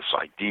with this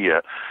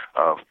idea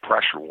of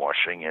pressure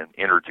washing and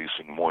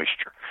introducing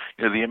moisture.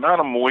 The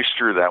amount of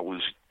moisture that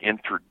was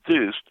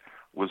introduced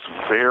was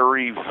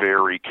very,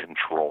 very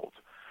controlled.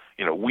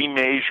 We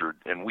measured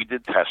and we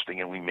did testing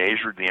and we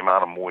measured the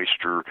amount of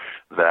moisture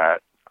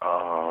that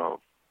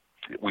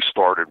we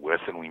started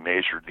with, and we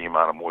measured the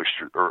amount of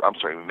moisture,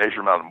 we measured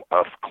the amount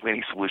of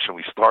cleaning solution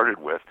we started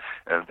with,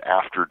 and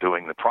after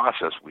doing the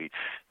process, we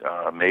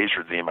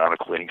measured the amount of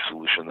cleaning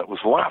solution that was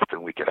left,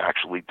 and we could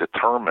actually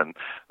determine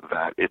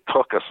that it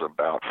took us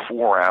about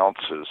 4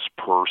 ounces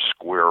per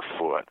square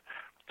foot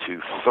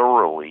to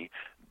thoroughly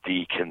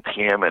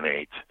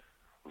decontaminate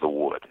the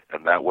wood,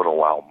 and that would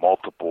allow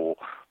multiple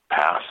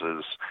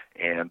passes,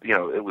 and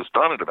it was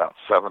done at about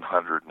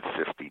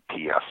 750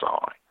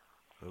 psi.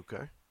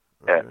 Okay.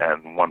 And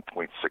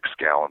 1.6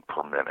 gallon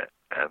per minute,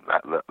 and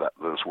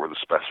those were the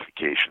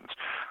specifications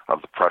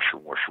of the pressure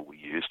washer we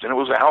used, and it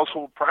was a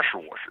household pressure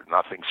washer,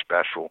 nothing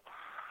special,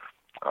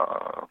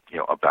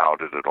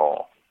 about it at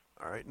all.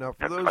 All right, now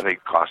I think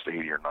it cost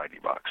 $80 or $90.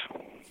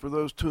 For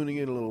those tuning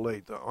in a little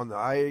late, on the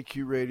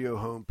IAQ Radio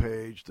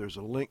homepage, there's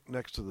a link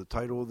next to the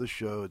title of the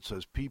show. It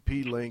says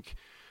PP Link.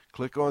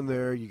 Click on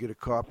there. You get a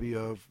copy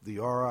of the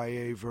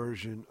RIA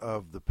version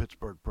of the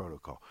Pittsburgh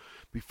Protocol.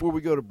 Before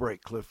we go to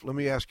break, Cliff, let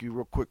me ask you a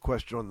real quick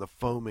question on the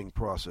foaming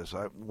process.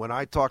 When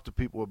I talk to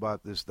people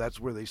about this,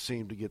 that's where they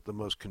seem to get the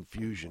most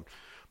confusion.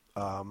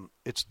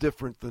 It's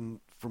different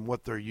from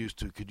what they're used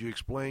to. Could you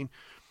explain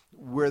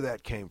where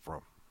that came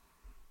from?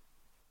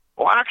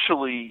 Well,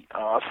 actually,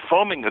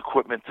 foaming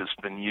equipment has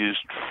been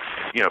used,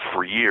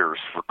 for years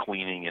for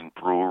cleaning in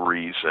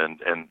breweries and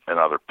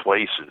other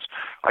places.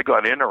 I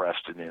got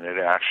interested in it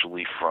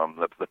actually from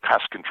the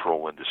pest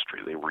control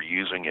industry. They were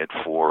using it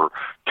for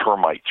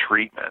termite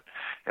treatment,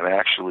 and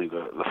actually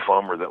the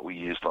foamer that we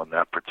used on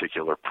that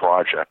particular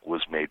project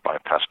was made by a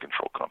pest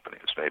control company.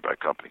 It was made by a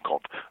company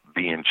called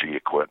B&G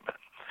Equipment.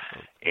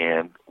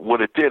 And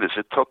what it did is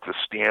it took the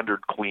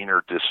standard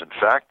cleaner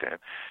disinfectant,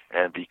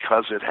 and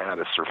because it had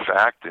a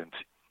surfactant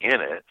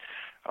in it,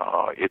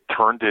 it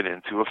turned it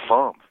into a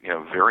foam,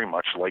 very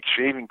much like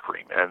shaving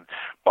cream. And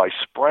by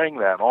spraying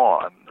that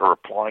on or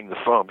applying the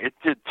foam, it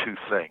did two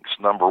things.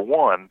 Number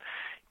one,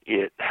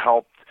 it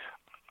helped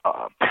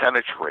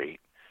penetrate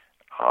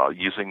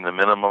using the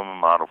minimum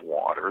amount of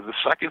water. The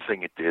second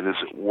thing it did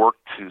is it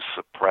worked to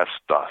suppress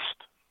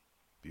dust.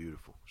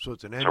 Beautiful. So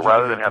it's an So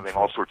rather than having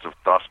all sorts of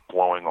dust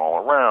blowing all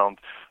around,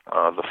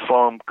 the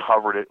foam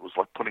covered it. It was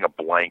like putting a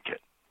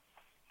blanket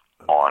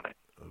on it.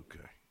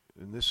 Okay.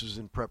 And this is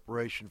in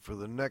preparation for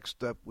the next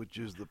step, which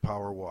is the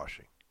power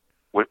washing.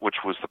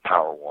 Which was the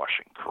power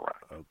washing,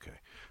 correct. Okay.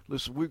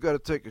 Listen, we've got to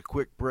take a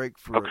quick break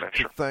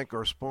to thank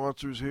our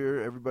sponsors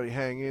here. Everybody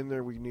hang in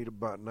there. We need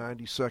about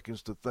 90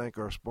 seconds to thank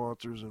our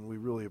sponsors, and we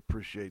really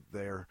appreciate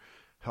their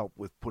help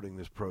with putting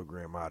this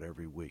program out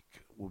every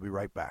week. We'll be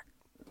right back.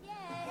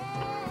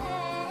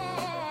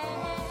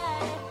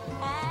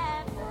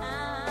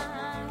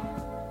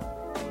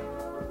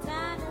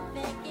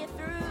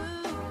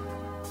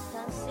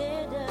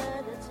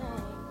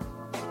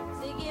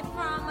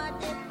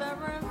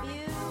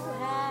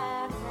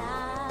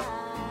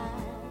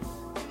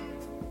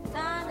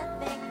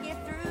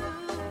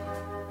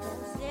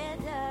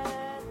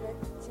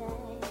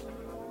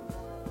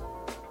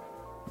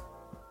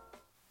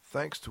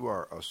 Thanks to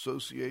our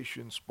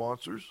association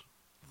sponsors,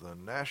 the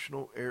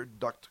National Air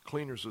Duct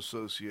Cleaners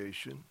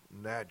Association,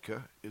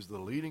 NADCA, is the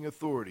leading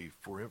authority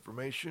for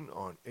information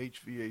on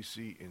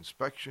HVAC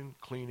inspection,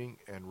 cleaning,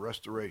 and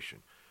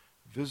restoration.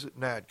 Visit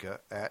NADCA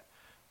at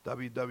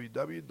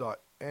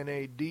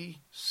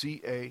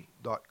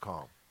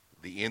www.nadca.com.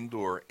 The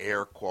Indoor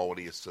Air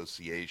Quality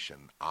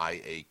Association,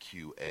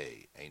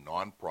 IAQA, a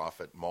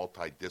nonprofit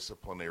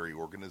multidisciplinary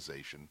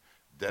organization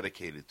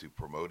dedicated to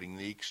promoting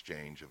the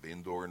exchange of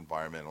indoor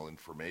environmental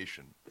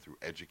information through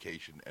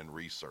education and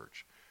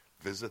research.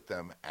 Visit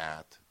them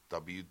at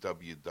www.iaqa.org.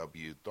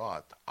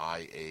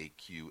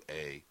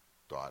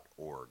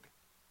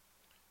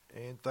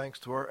 And thanks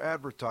to our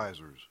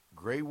advertisers,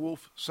 Grey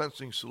Wolf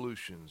Sensing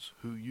Solutions,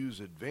 who use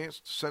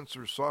advanced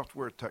sensor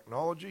software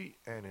technology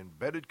and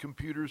embedded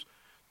computers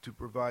to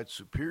provide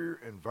superior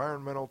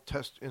environmental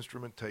test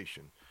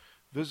instrumentation.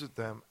 Visit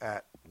them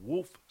at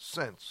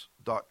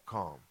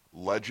wolfsense.com.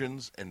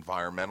 Legends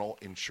Environmental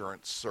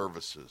Insurance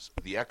Services,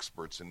 the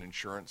experts in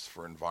insurance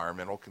for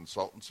environmental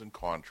consultants and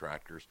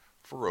contractors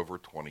for over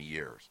 20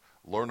 years.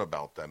 Learn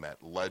about them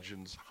at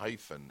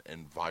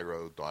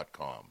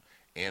legends-enviro.com.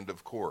 And,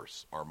 of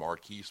course, our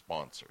marquee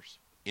sponsors.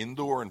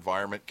 Indoor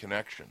Environment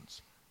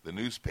Connections, the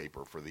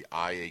newspaper for the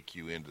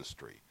IAQ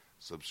industry.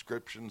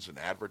 Subscriptions and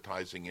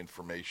advertising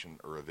information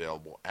are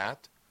available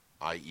at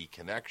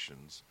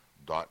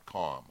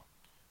ieconnections.com.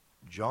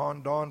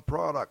 John Don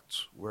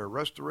Products, where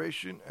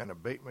restoration and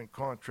abatement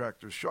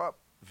contractors shop.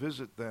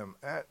 Visit them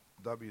at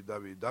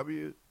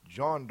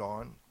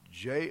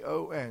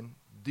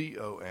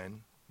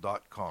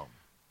www.jondon.com.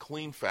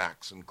 Clean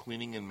Facts and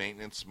Cleaning and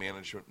Maintenance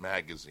Management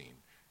Magazine,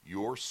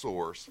 your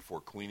source for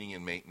cleaning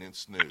and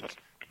maintenance news.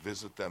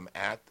 Visit them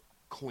at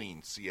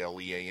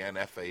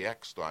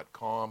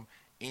cleanfax.com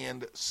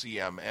and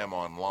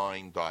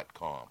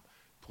cmmonline.com.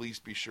 Please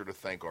be sure to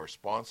thank our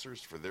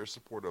sponsors for their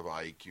support of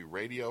IAQ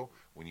Radio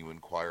when you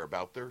inquire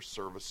about their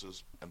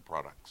services and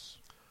products.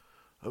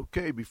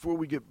 Okay, before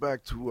we get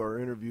back to our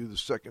interview, the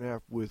second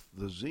half with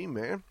the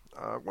Z-Man,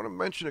 I want to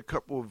mention a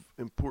couple of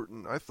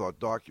important, I thought,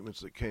 documents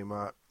that came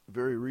out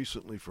very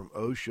recently from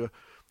OSHA.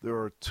 There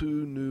are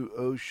 2 new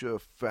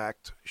OSHA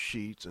fact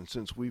sheets, and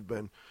since we've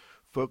been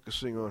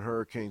focusing on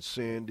Hurricane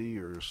Sandy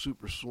or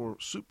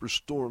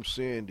Superstorm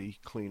Sandy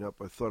cleanup,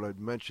 I thought I'd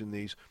mention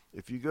these.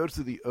 If you go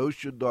to the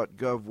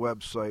OSHA.gov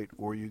website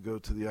or you go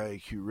to the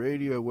IAQ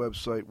Radio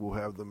website, we'll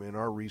have them in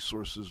our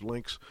resources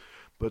links,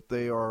 but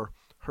they are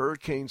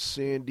Hurricane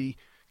Sandy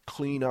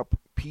Cleanup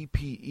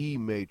PPE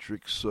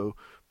Matrix, so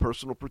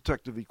Personal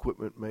Protective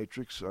Equipment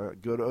Matrix.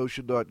 Go to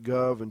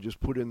OSHA.gov and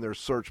just put in their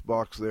search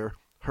box there,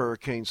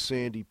 Hurricane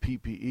Sandy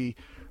PPE.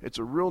 It's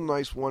a real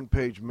nice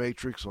one-page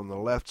matrix. On the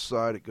left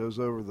side, it goes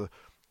over the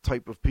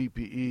type of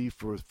PPE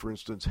for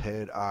instance,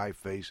 head, eye,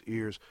 face,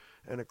 ears.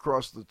 And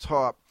across the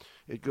top,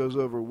 it goes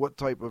over what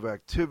type of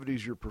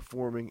activities you're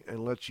performing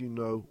and lets you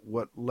know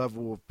what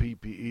level of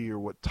PPE or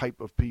what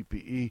type of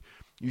PPE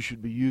you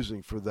should be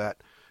using for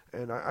that.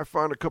 And I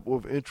found a couple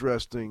of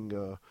interesting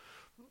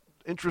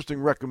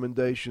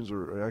recommendations,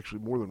 or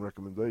actually more than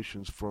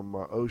recommendations, from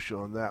OSHA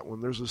on that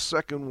one. There's a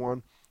second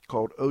one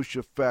called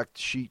OSHA Fact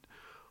Sheet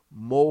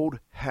Mold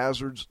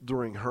Hazards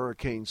During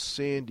Hurricane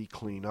Sandy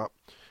Cleanup.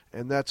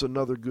 And that's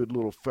another good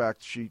little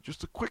fact sheet.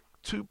 Just a quick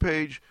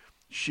 2-page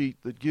sheet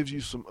that gives you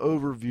some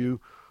overview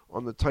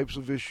on the types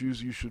of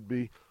issues you should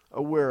be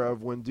aware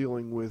of when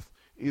dealing with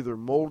either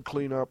mold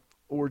cleanup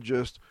or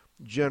just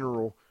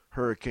general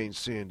Hurricane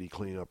Sandy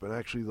cleanup. And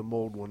actually the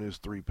mold one is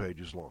 3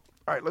 pages long.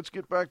 All right, let's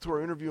get back to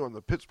our interview on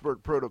the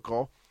Pittsburgh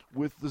Protocol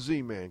with the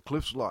Z-Man,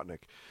 Cliff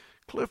Zlotnik.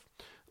 Cliff,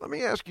 let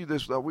me ask you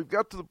this now. We've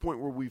got to the point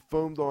where we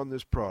foamed on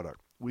this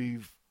product. We're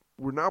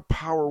now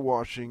power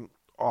washing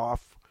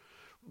off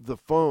the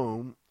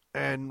foam,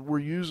 and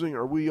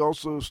are we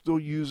also still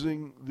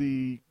using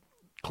the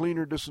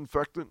cleaner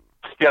disinfectant?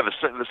 Yeah,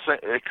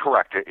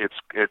 correct. It's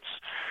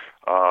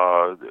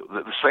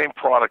the same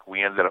product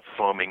we ended up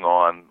foaming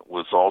on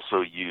was also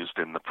used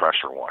in the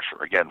pressure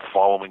washer. Again,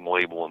 following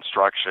label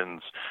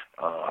instructions.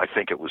 I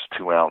think it was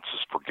 2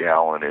 ounces per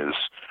gallon is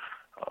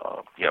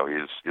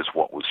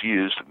what was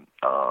used.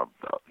 Of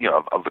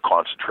the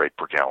concentrate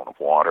per gallon of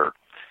water,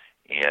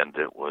 and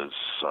it was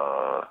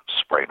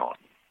sprayed on,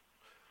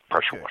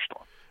 pressure washed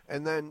on.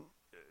 And then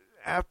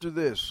after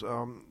this,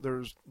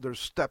 there's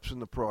steps in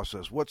the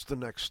process. What's the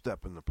next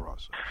step in the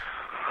process?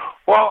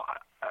 Well,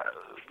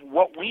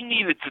 what we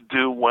needed to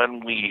do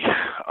when we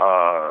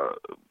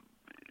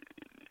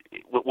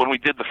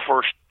did the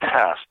first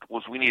test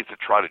was we needed to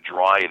try to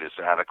dry it as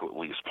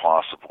adequately as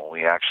possible.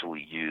 We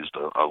actually used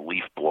a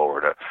leaf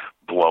blower to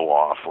blow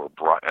off,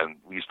 and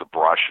we used a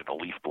brush and a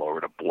leaf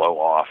blower to blow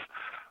off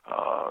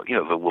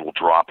the little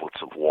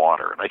droplets of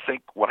water. And I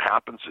think what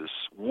happens is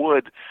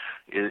wood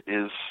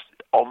is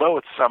although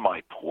it's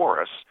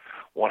semi-porous,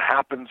 what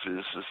happens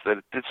is that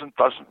it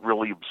doesn't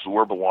really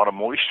absorb a lot of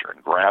moisture,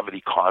 and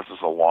gravity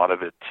causes a lot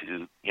of it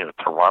to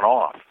run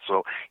off.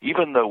 So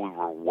even though we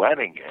were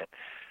wetting it,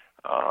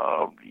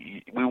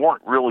 we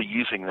weren't really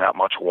using that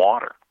much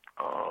water,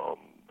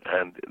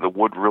 and the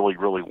wood really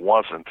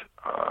wasn't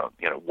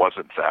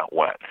that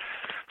wet.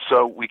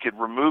 So we could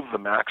remove the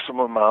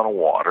maximum amount of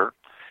water,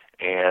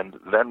 and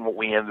then what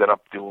we ended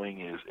up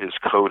doing is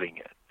coating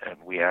it, and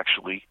we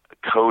actually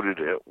coated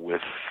it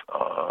with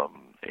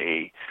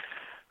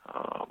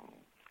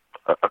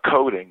a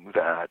coating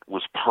that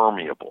was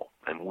permeable,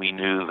 and we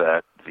knew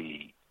that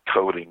the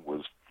coating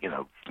was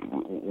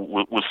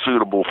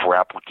suitable for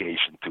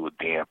application to a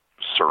damp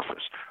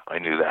surface. I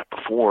knew that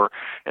before,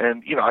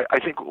 and I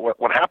think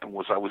what happened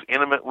was I was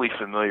intimately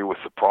familiar with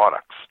the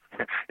products.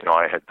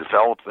 I had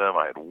developed them,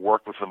 I had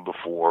worked with them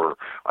before,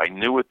 I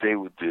knew what they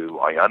would do,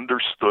 I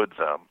understood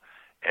them,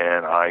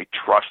 and I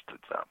trusted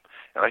them.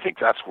 And I think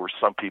that's where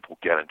some people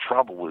get in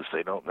trouble, is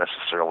they don't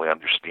necessarily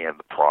understand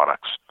the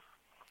products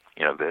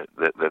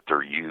that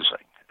they're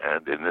using.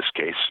 And in this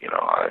case,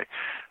 I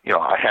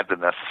had the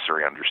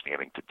necessary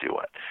understanding to do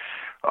it.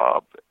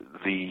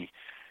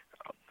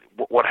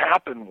 What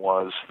happened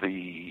was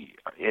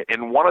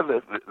in one of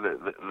the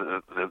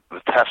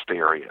test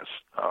areas,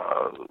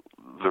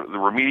 the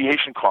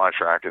remediation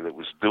contractor that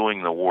was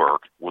doing the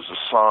work was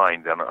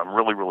assigned, and I'm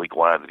really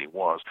glad that he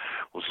was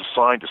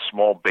assigned a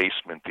small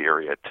basement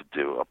area to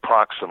do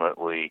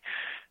approximately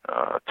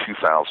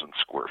 2,000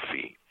 square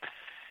feet.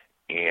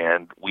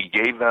 And we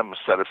gave them a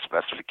set of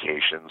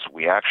specifications.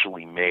 We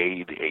actually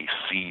made a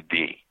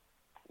CD,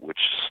 which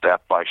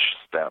step by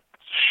step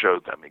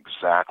showed them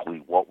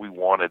exactly what we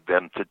wanted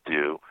them to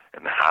do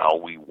and how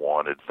we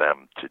wanted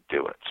them to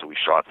do it. So we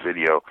shot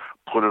video,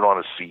 put it on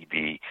a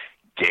CD,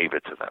 gave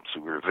it to them. So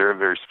we were very,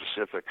 very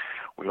specific.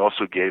 We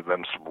also gave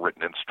them some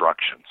written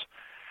instructions.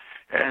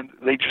 And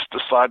they just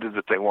decided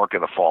that they weren't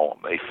going to follow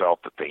them. They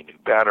felt that they knew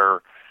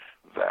better,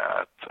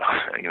 that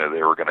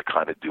they were going to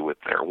kind of do it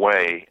their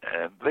way.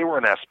 And they were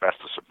an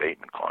asbestos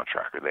abatement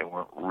contractor. They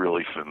weren't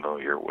really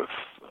familiar with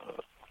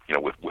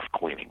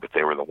cleaning, but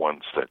they were the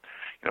ones that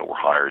were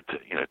hired to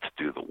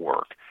do the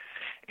work.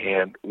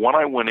 And when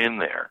I went in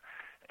there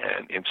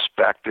and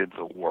inspected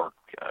the work,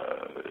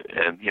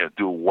 and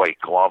do a white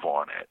glove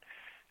on it,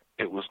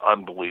 it was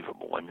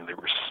unbelievable. I mean, there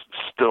was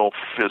still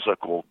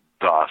physical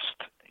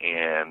dust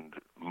and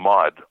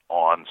mud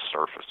on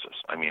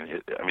surfaces. I mean,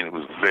 it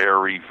was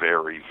very,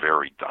 very,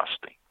 very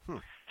dusty.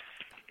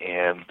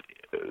 And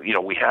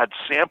we had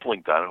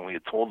sampling done, and we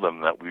had told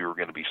them that we were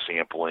going to be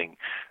sampling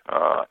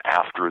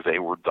after they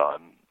were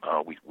done.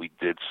 We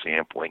did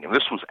sampling, and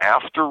this was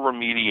after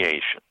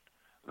remediation.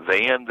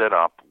 They ended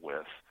up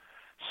with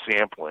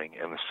sampling,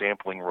 and the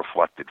sampling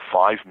reflected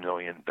 5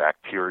 million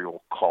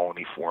bacterial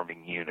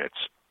colony-forming units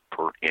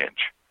per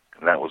inch,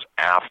 and that was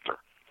after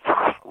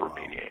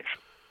remediation.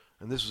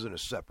 And this is in a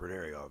separate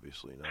area,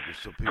 obviously. Now,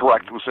 just so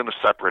Correct. It was in a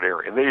separate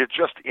area. They had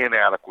just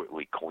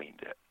inadequately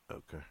cleaned it.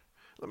 Okay.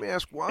 Let me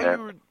ask, why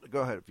you were...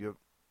 Go ahead, if you have...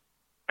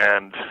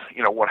 And,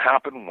 what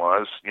happened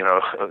was,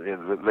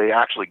 they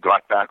actually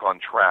got back on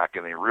track,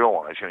 and they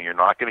realized, you're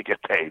not going to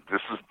get paid.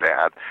 This is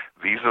bad.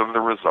 These are the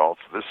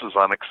results. This is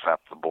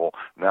unacceptable.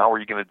 Now are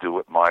you going to do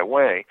it my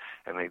way?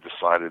 And they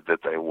decided that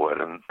they would.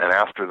 And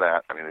after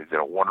that, they did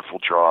a wonderful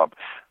job.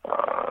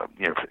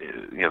 They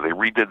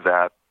redid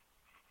that.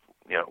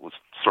 It was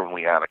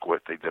certainly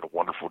adequate. They did a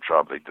wonderful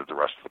job. They did the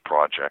rest of the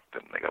project,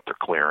 and they got their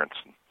clearance,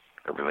 and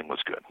everything was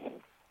good.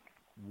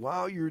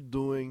 While you're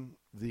doing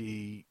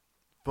the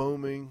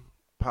foaming,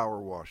 power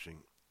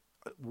washing,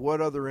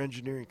 what other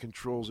engineering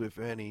controls, if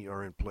any,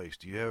 are in place?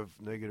 Do you have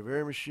negative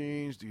air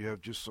machines? Do you have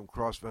just some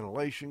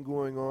cross-ventilation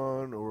going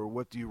on? Or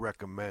what do you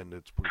recommend?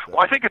 Well,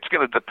 I think it's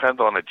going to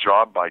depend on a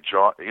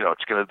job-by-job,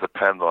 it's going to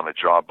depend on a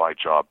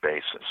job-by-job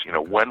basis.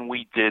 When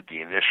we did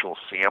the initial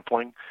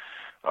sampling,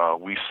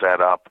 we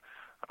set up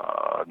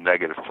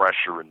negative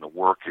pressure in the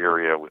work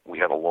area. We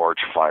had a large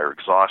fire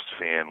exhaust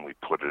fan. We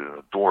put it in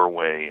a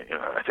doorway.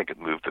 I think it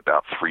moved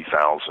about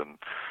 3,000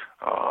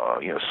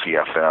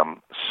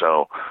 CFM.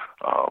 So,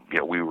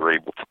 we were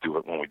able to do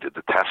it when we did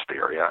the test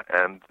area.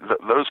 And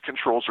those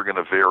controls are going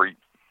to vary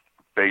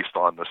based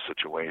on the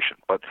situation.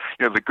 But,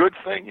 the good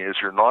thing is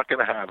you're not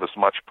going to have as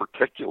much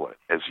particulate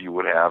as you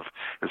would have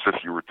as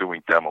if you were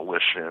doing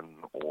demolition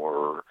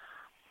or,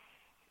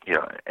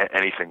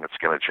 anything that's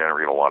going to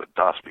generate a lot of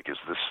dust, because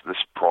this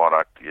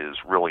product is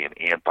really an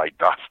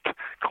anti-dust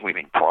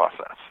cleaning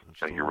process.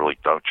 So you really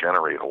don't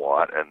generate a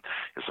lot. And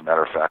as a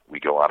matter of fact, we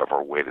go out of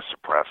our way to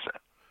suppress it.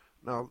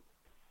 Now,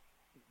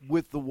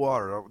 with the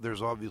water,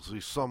 there's obviously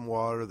some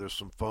water, there's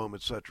some foam,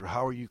 etc.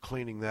 How are you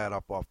cleaning that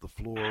up off the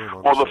floor? And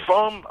on the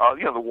foam,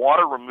 the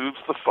water removes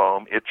the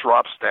foam. It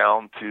drops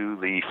down to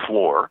the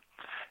floor,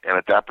 and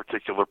at that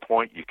particular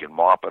point, you can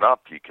mop it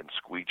up, you can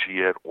squeegee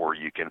it, or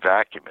you can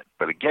vacuum it.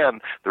 But again,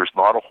 there's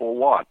not a whole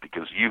lot,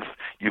 because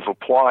you've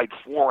applied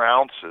 4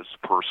 ounces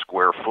per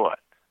square foot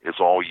is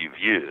all you've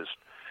used.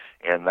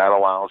 And that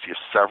allows you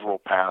several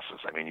passes.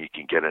 You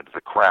can get into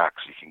the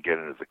cracks, you can get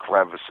into the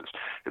crevices.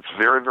 It's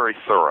very, very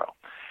thorough.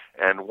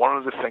 And one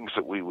of the things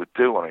that we would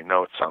do, and I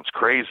know it sounds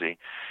crazy,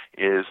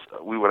 is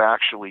we would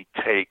actually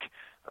take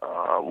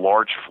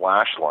large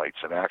flashlights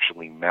and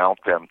actually mount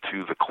them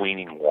to the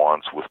cleaning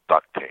wands with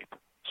duct tape,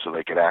 so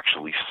they could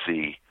actually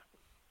see,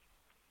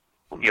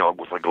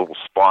 with like a little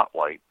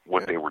spotlight,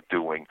 what they were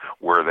doing,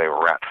 where they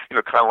were at.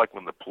 Kind of like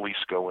when the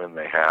police go in,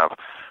 they have,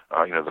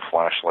 the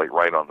flashlight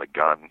right on the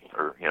gun,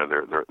 or,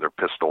 their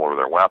pistol or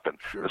their weapon.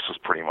 Sure. This is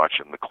pretty much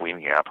in the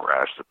cleaning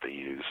apparatus that they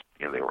used.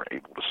 They were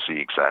able to see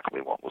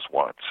exactly what was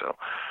what. So,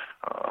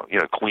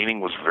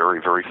 cleaning was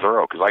very, very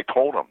thorough, because I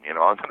told them,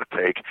 I'm going to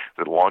take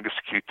the longest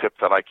Q-tip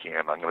that I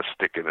can. I'm going to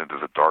stick it into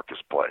the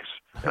darkest place,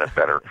 and I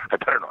better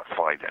not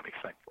find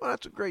anything. Well,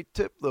 that's a great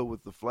tip, though,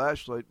 with the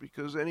flashlight,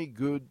 because any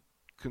good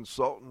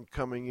consultant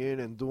coming in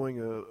and doing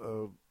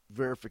a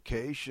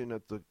verification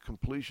at the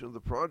completion of the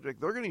project,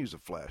 they're going to use a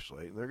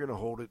flashlight, and they're going to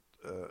hold it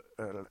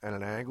at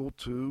an angle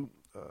to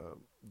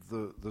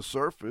the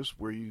surface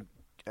where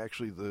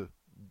the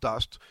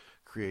dust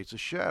creates a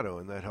shadow,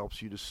 and that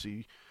helps you to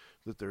see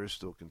that there is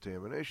still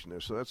contamination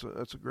there. So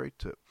that's a great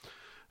tip.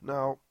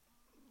 Now,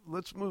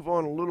 let's move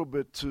on a little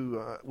bit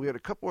to, we had a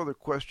couple other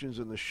questions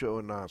in the show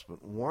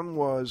announcement. One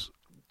was,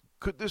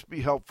 could this be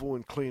helpful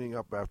in cleaning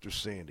up after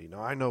Sandy? Now,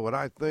 I know what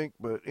I think,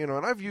 but, and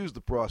I've used the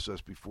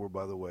process before,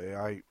 by the way.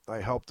 I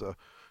helped a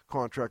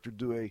contractor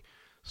do a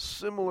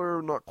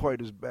similar, not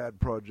quite as bad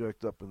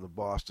project up in the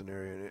Boston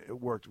area, and it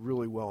worked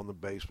really well in the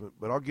basement.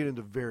 But I'll get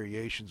into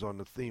variations on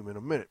the theme in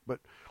a minute. But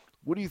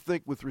what do you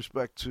think with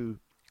respect to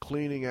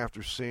cleaning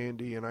after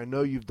Sandy? And I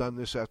know you've done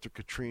this after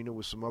Katrina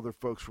with some other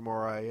folks from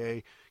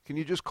RIA. Can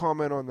you just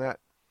comment on that?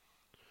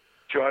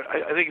 Joe,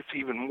 I think it's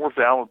even more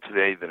valid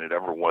today than it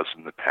ever was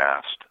in the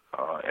past.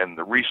 And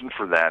the reason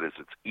for that is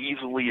it's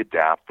easily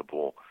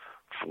adaptable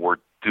for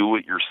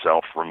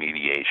do-it-yourself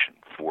remediation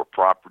for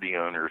property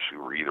owners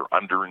who are either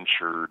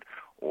underinsured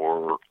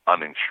or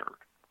uninsured.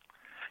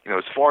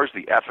 As far as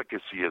the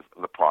efficacy of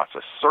the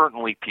process,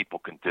 certainly people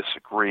can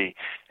disagree,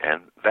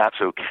 and that's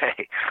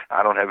okay.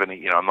 I don't have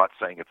any, I'm not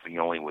saying it's the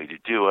only way to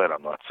do it.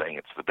 I'm not saying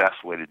it's the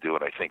best way to do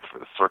it. I think for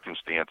the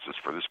circumstances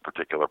for this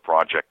particular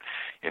project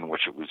in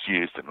which it was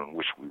used and in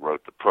which we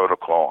wrote the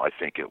protocol, I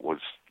think it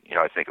was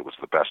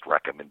the best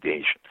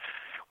recommendation.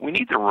 we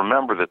need to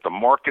remember that the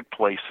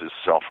marketplace is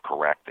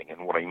self-correcting.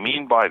 And what I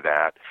mean by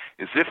that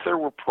is if there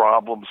were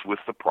problems with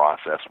the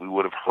process, we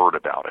would have heard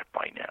about it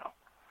by now.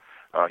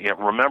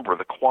 Remember,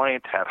 the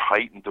client had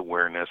heightened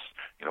awareness,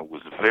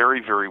 was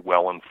very, very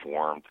well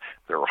informed.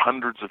 There are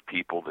hundreds of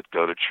people that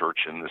go to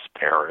church in this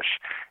parish.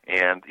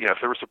 And, if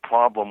there was a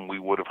problem, we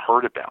would have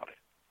heard about it.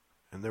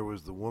 And there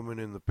was the woman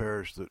in the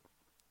parish that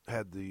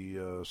had the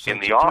in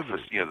the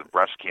office, the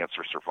breast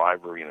cancer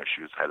survivor,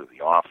 she was head of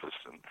the office.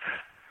 And,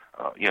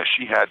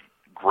 she had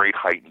great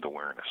heightened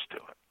awareness to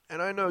it.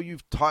 And I know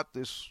you've taught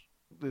this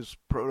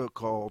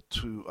protocol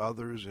to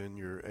others in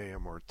your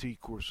AMRT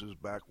courses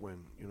back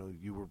when,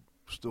 you were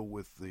still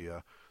with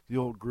the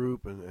old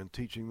group and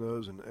teaching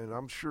those, and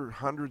I'm sure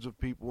hundreds of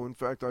people, in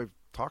fact I've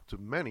talked to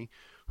many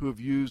who have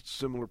used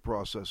similar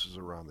processes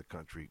around the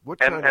country.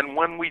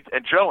 When we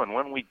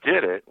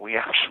did it, we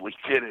actually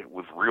did it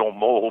with real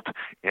mold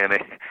in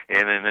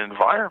an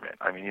environment.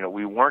 I mean,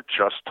 we weren't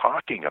just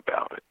talking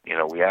about it.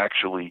 We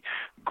actually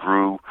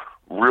grew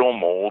real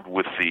mold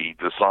with the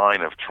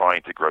design of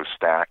trying to grow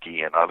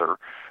stachy and other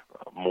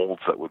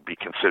molds that would be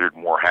considered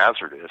more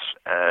hazardous,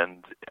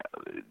 and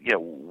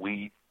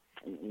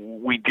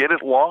we did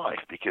it live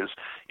because,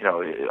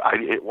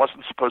 it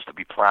wasn't supposed to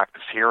be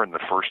practiced here, and the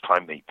first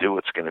time they do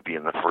it's going to be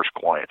in the first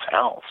client's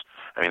house.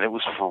 I mean, it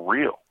was for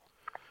real.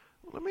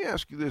 Let me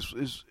ask you this.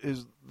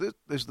 Is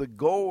the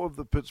goal of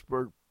the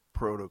Pittsburgh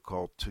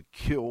Protocol to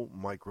kill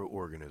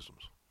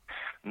microorganisms?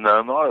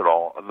 No, not at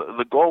all.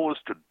 The goal is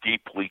to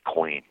deeply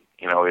clean.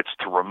 It's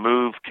to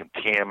remove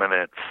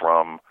contaminant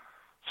from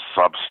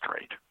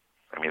substrate.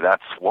 I mean,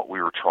 that's what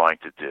we were trying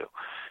to do.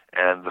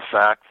 And the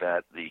fact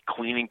that the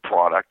cleaning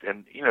product,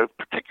 and,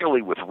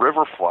 particularly with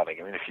river flooding,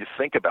 I mean, if you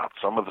think about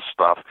some of the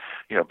stuff,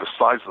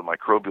 besides the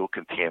microbial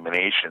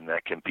contamination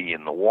that can be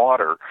in the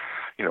water,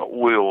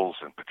 oils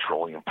and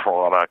petroleum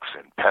products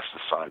and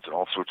pesticides and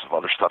all sorts of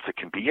other stuff that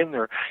can be in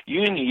there,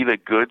 you need a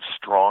good,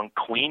 strong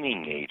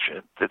cleaning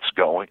agent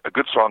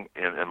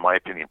in my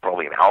opinion,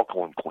 probably an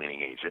alkaline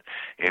cleaning agent,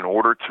 in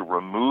order to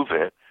remove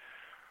it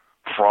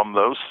from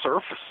those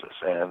surfaces,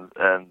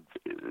 and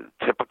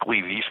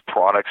typically these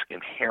products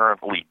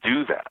inherently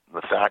do that.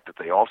 And the fact that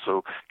they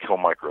also kill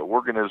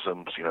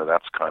microorganisms,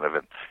 that's kind of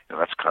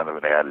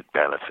an added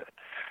benefit.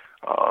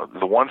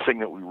 The one thing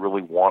that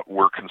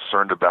we're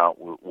concerned about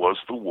was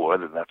the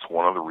wood, and that's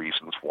one of the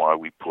reasons why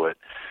we put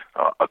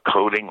a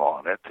coating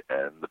on it.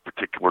 And the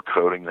particular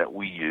coating that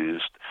we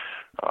used,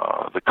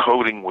 the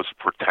coating was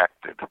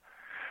protected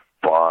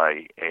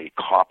by a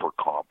copper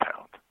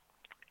compound.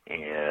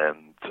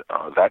 And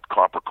that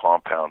copper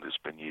compound has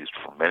been used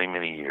for many,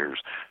 many years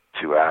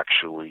to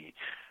actually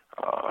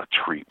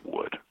treat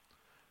wood.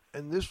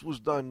 And this was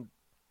done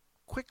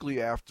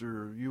quickly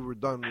after you were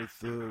done with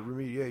the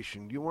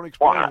remediation. Do you want to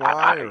explain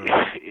why?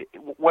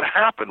 What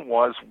happened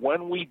was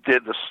when we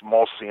did the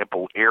small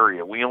sample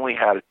area, we only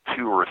had a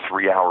 2 or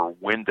 3 hour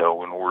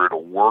window in order to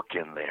work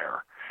in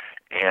there.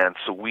 And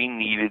so we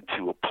needed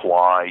to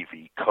apply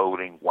the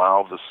coating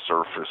while the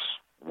surface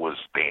was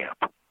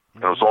damp.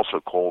 And it was also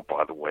cold,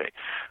 by the way,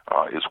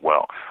 as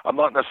well. I'm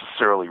not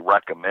necessarily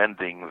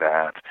recommending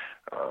that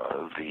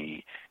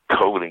the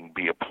coating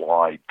be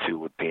applied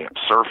to a damp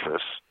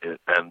surface,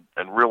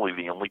 and really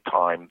the only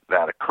time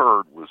that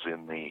occurred was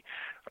in the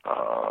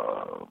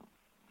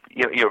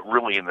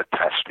really in the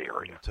test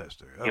area.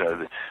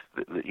 Okay.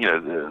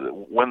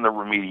 When the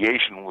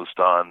remediation was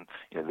done,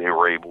 they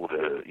were able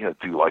to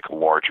do like a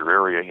larger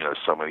area,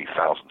 so many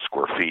thousand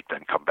square feet,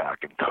 then come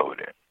back and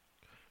coat it.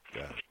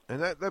 Got it.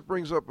 And that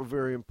brings up a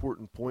very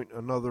important point,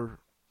 another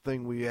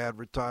thing we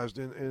advertised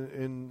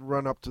in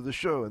run-up to the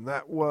show, and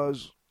that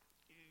was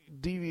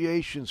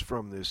deviations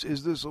from this.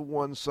 Is this a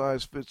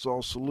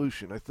one-size-fits-all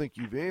solution? I think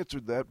you've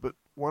answered that, but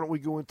why don't we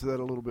go into that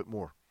a little bit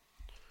more?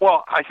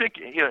 Well, I think,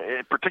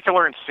 in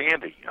particular in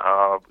Sandy,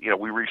 I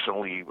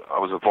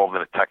was involved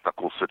in a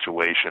technical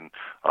situation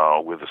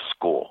with a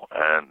school,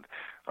 and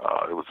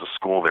it was a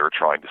school they were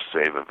trying to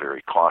save a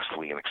very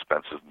costly and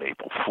expensive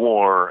maple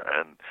floor,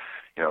 and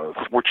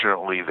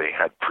fortunately, they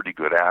had pretty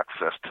good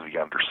access to the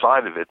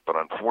underside of it, but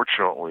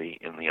unfortunately,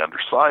 in the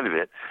underside of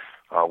it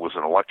was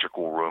an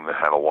electrical room that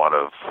had a lot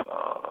of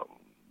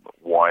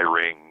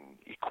wiring,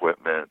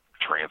 equipment,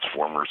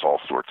 transformers, all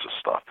sorts of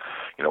stuff,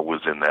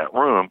 was in that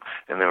room,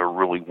 and they were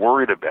really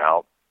worried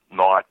about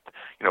not,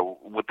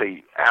 what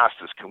they asked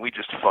is, can we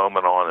just foam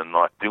it on and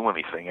not do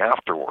anything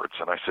afterwards?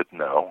 And I said,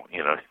 no,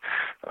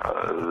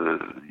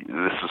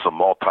 this is a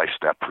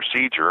multi-step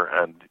procedure,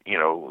 and,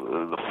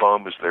 the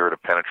foam is there to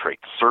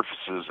penetrate the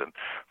surfaces and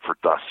for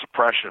dust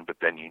suppression, but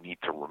then you need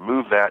to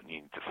remove that, and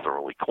you need to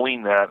thoroughly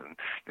clean that, and,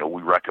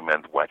 we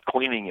recommend wet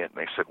cleaning it. And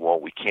they said, well,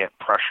 we can't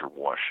pressure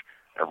wash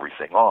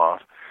everything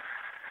off.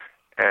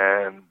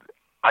 And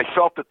I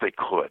felt that they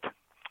could.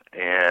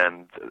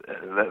 And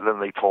then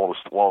they told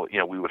us, well,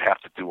 we would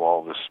have to do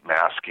all this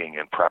masking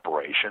and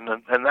preparation,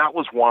 and that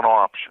was one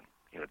option,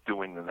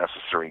 doing the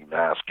necessary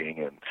masking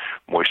and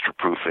moisture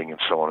proofing and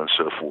so on and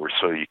so forth,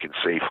 so you can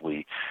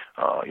safely,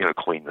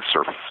 clean the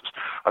surfaces.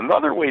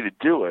 Another way to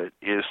do it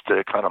is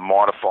to kind of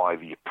modify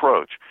the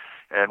approach.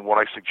 And what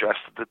I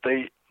suggested that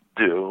they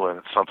do, and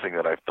it's something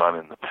that I've done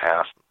in the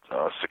past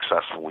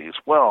successfully as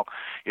well,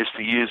 is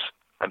to use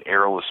an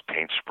airless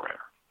paint sprayer.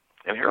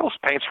 And airless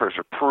paint sprayers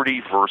are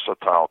pretty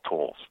versatile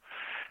tools.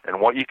 And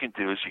what you can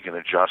do is you can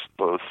adjust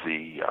both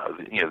the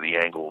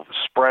angle of the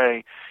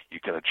spray, you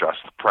can adjust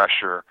the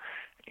pressure,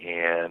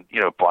 and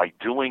by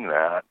doing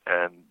that,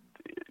 and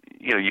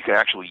you can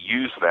actually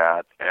use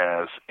that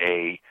as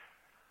a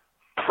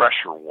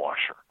pressure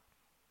washer.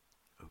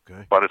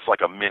 Okay. But it's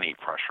like a mini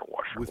pressure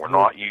washer. We're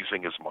not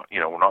using as much.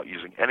 We're not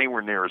using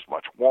anywhere near as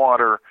much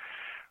water.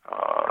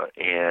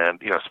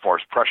 And as far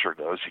as pressure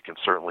goes, you can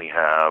certainly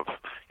have.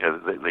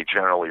 They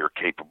generally are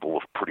capable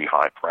of pretty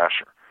high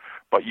pressure.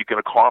 But you can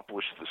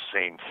accomplish the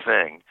same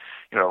thing.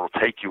 It'll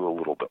take you a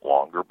little bit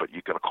longer, but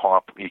you can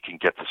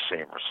get the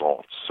same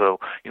results. So,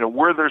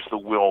 where there's the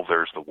will,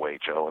 there's the way,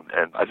 Joe.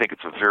 And I think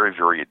it's a very,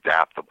 very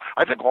adaptable.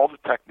 I think all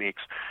the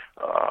techniques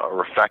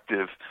are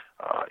effective,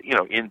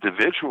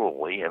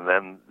 individually, and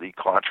then the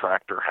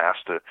contractor has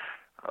to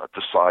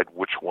decide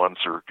which ones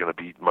are going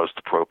to be most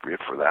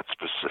appropriate for that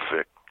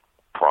specific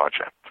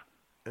project.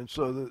 And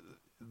so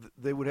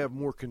they would have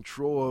more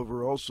control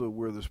over also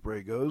where the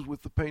spray goes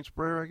with the paint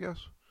sprayer, I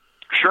guess?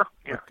 Sure,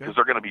 yeah, because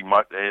they're going to be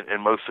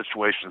in most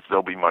situations,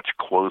 they'll be much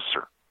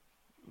closer.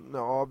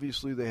 Now,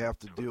 obviously, they have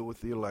to deal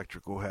with the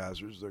electrical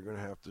hazards. They're going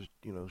to have to,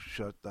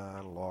 shut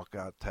down, lock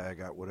out,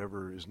 tag out,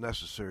 whatever is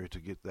necessary to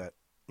get that,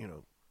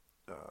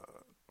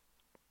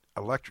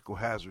 electrical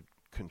hazard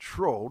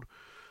controlled.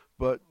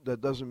 But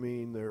that doesn't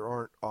mean there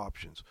aren't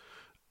options.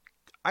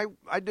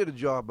 I did a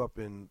job up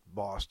in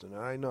Boston,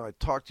 and I know I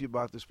talked to you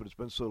about this, but it's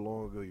been so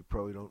long ago you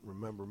probably don't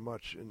remember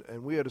much.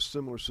 And we had a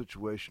similar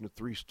situation, a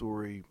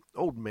 3-story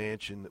old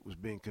mansion that was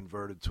being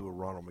converted to a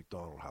Ronald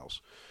McDonald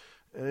House.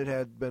 And it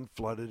had been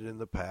flooded in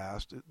the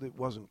past. It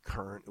wasn't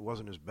current. It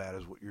wasn't as bad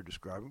as what you're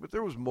describing, but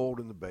there was mold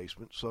in the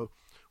basement. So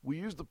we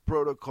used the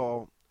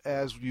protocol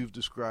as you've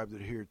described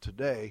it here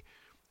today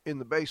in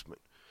the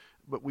basement.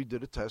 But we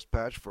did a test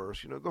patch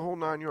first, the whole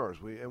 9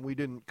 yards. We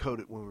didn't coat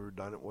it when we were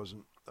done. It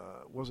wasn't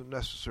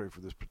necessary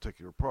for this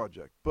particular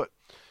project. But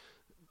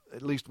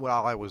at least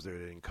while I was there,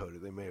 they didn't coat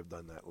it. They may have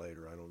done that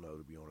later. I don't know,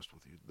 to be honest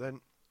with you. Then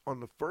on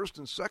the first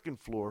and second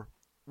floor,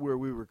 where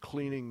we were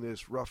cleaning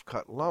this rough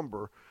cut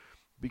lumber,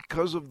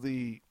 because of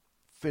the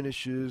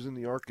finishes and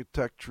the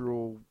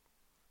architectural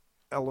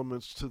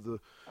elements to the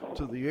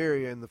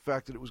area and the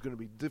fact that it was going to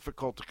be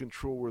difficult to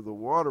control where the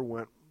water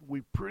went,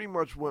 we pretty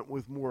much went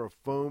with more of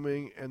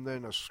foaming and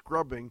then a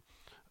scrubbing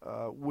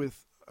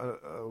with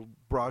a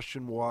brush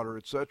and water,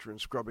 etc.,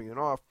 and scrubbing it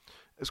off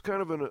as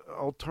kind of an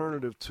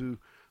alternative to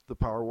the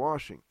power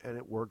washing, and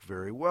it worked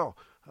very well.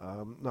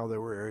 Now, there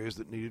were areas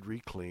that needed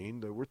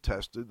re-cleaned. They were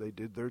tested. They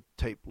did their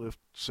tape lift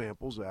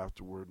samples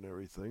afterward and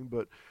everything,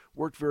 but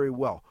worked very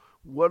well.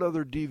 What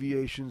other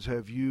deviations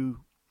have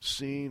you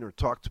seen or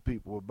talked to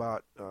people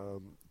about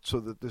so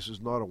that this is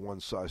not a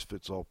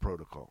one-size-fits-all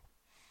protocol?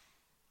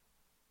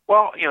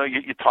 Well,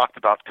 you talked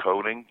about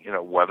coating,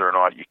 whether or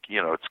not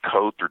it's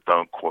coat or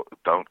don't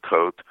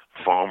coat,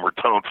 foam or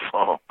don't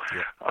foam,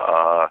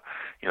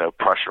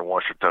 pressure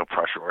wash or don't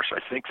pressure wash. I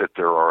think that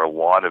there are a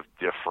lot of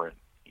different,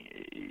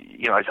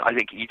 I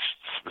think each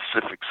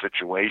specific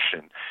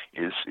situation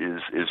is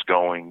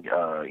going,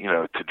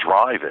 to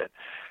drive it.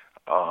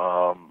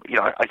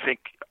 I think,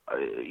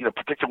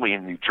 particularly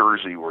in New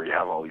Jersey where you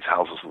have all these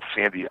houses with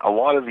sandy, a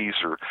lot of these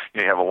are,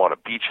 you have a lot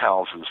of beach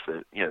houses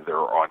that, they're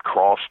on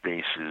crawl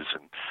spaces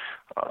and,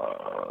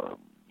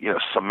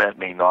 cement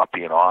may not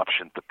be an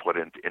option to put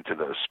into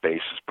those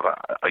spaces. But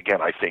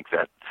again, I think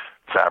that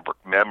fabric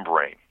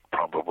membrane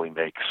probably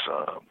makes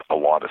a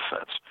lot of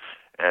sense.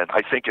 And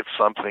I think it's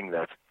something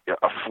that's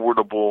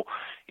affordable.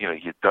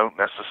 You don't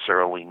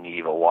necessarily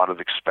need a lot of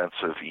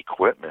expensive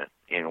equipment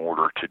in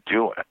order to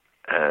do it.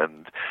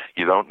 And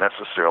you don't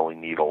necessarily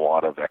need a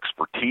lot of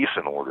expertise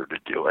in order to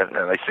do it. And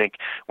I think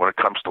when it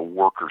comes to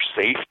worker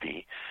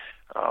safety,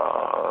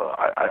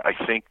 I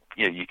think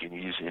you can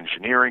use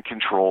engineering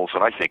controls,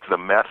 and I think the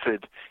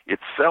method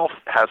itself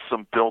has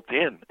some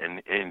built-in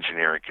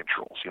engineering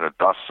controls,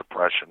 dust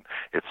suppression,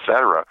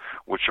 etc.,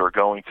 which are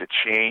going to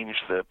change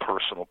the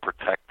personal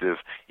protective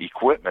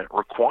equipment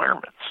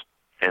requirements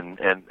and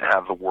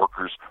have the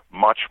workers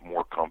much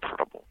more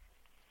comfortable.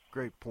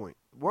 Great point.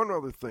 One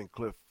other thing,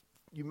 Cliff.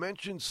 You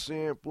mentioned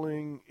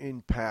sampling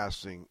in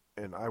passing,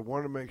 and I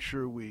want to make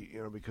sure we,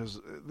 because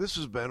this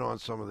has been on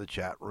some of the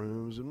chat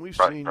rooms, and we've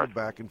seen you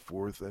back and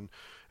forth, and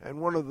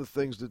one of the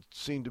things that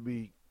seemed to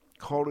be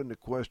called into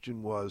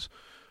question was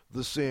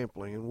the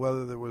sampling and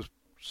whether there was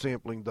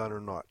sampling done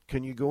or not.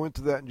 Can you go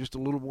into that in just a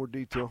little more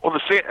detail? Well,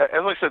 as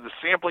I said, the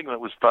sampling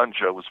that was done,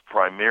 Joe, was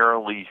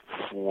primarily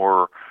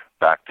for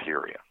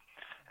bacteria,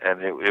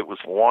 and it was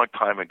a long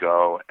time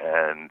ago,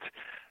 and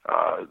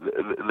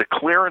the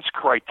clearance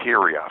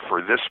criteria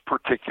for this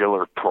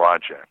particular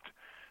project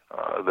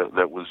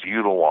that was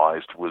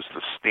utilized was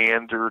the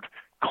standard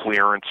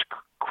clearance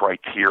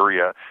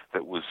criteria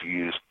that was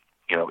used,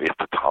 at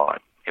the time.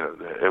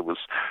 It was,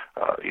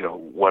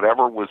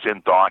 whatever was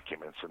in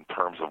documents in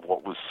terms of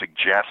what was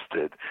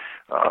suggested.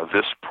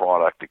 This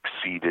product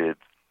exceeded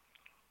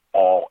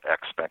all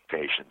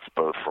expectations,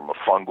 both from a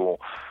fungal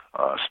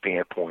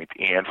standpoint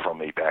and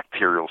from a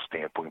bacterial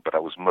standpoint, but I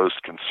was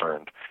most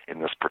concerned in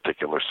this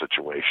particular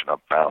situation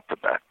about the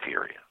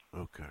bacteria.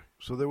 Okay.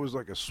 So there was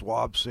like a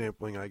swab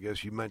sampling, I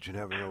guess. You mentioned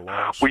having a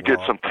long swab. We did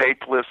some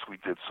tapeless. We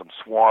did some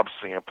swab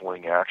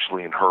sampling.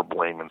 Actually, and Herb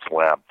Lehman's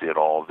lab did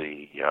all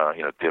the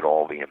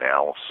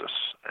analysis.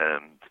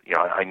 And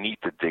I need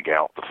to dig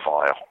out the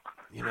file.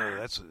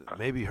 That's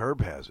maybe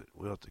Herb has it.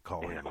 We'll have to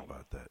call him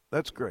about that.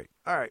 That's great.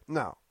 All right,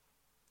 now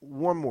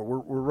one more.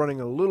 We're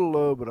running a little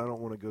low, but I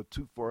don't want to go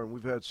too far. And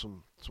we've had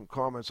some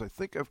comments. I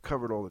think I've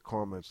covered all the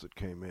comments that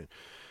came in.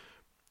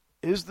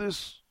 Is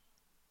this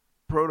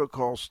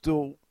protocol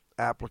still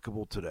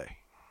applicable today?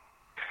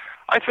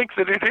 I think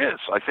that it is.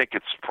 I think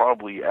it's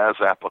probably as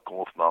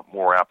applicable, if not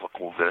more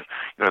applicable, than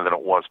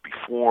it was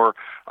before.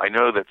 I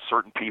know that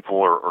certain people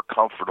are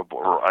comfortable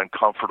or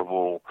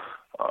uncomfortable,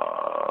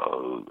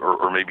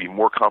 or maybe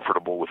more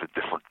comfortable with a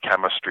different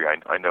chemistry.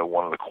 I know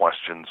one of the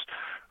questions,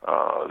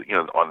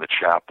 on the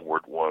chat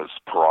board was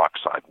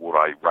peroxide. Would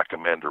I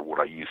recommend or would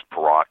I use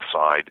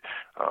peroxide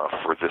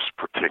for this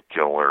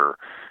particular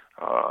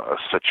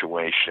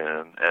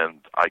situation?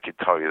 And I could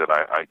tell you that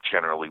I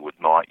generally would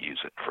not use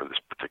it for this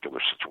particular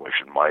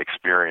situation. My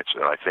experience,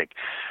 and I think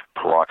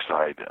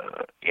peroxide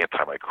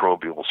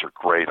antimicrobials are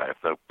great. I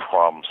have no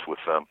problems with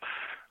them.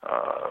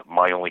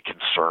 My only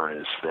concern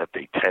is that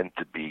they tend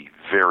to be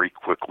very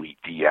quickly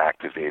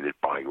deactivated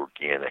by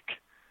organic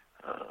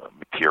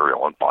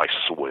material and by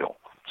soil.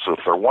 So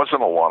if there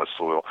wasn't a lot of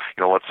soil,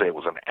 let's say it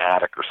was an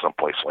attic or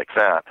someplace like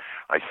that,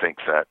 I think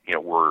that,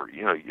 it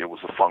was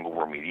a fungal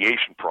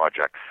remediation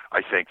project,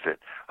 I think that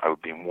I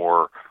would be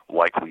more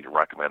likely to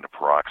recommend a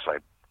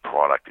peroxide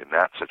product in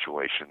that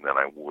situation than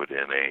I would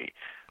in a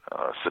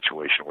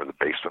situation where the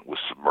basement was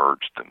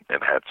submerged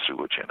and had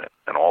sewage in it.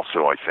 And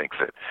also I think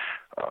that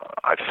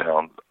I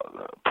found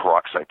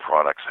peroxide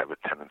products have a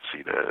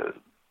tendency to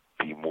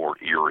be more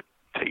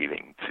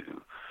irritating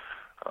to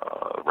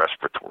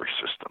respiratory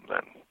system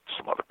than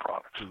some other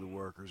products. To the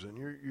workers. And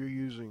you're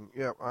using,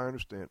 I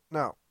understand.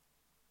 Now,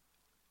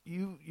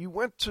 you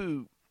went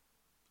to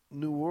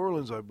New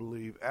Orleans, I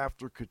believe,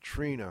 after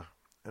Katrina,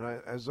 and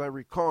as I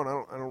recall,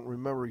 and I don't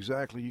remember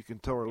exactly, you can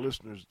tell our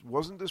listeners,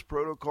 wasn't this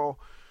protocol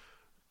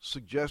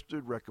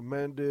suggested,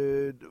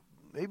 recommended,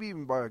 maybe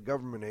even by a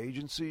government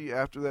agency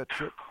after that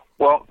trip?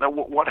 Well, now,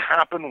 what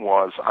happened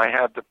was I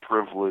had the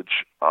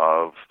privilege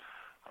of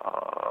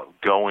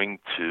going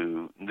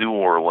to New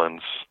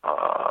Orleans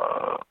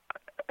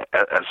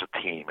as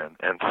a team,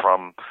 and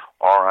from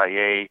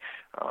RIA,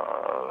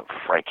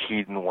 Frank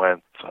Heaton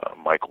went,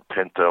 Michael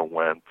Pinto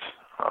went,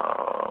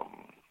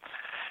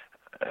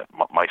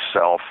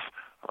 myself.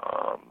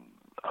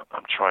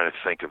 I'm trying to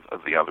think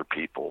of the other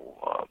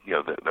people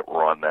that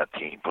were on that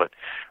team, but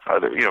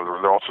there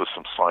were also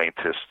some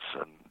scientists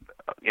and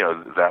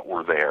that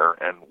were there,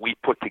 and we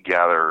put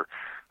together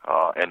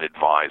an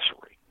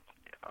advisory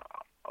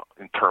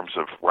in terms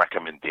of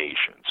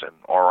recommendations, and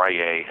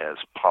RIA has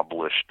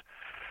published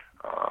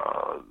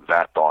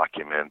that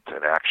document,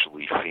 and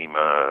actually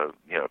FEMA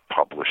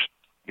published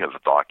the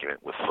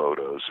document with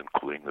photos,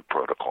 including the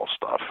protocol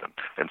stuff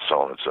and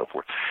so on and so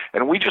forth.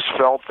 And we just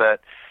felt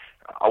that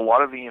a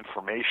lot of the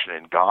information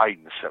and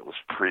guidance that was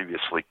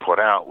previously put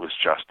out was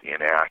just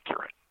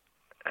inaccurate.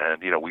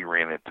 And, we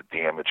ran into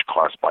damage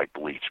caused by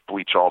bleach.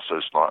 Bleach also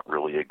is not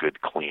really a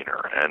good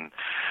cleaner. And,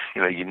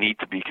 you need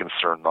to be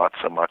concerned not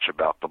so much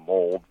about the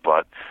mold,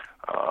 but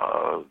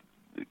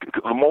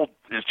the mold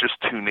is just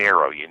too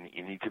narrow. You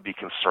need to be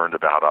concerned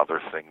about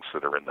other things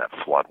that are in that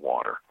flood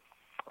water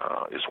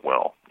as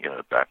well.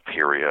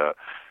 Bacteria,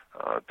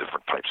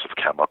 different types of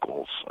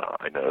chemicals.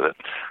 I know that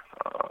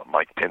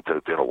Mike Pinto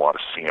did a lot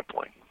of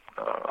sampling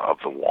of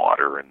the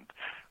water, and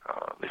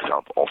they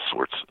found all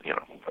sorts,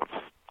 of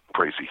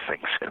crazy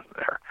things in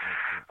there.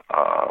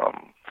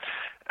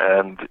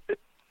 And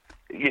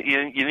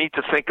you need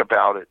to think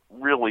about it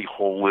really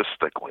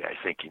holistically. I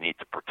think you need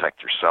to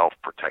protect yourself,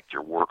 protect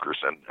your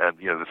workers, and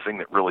the thing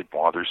that really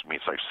bothers me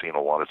is I've seen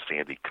a lot of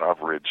Sandy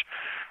coverage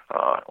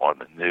on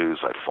the news.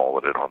 I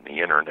followed it on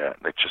the internet,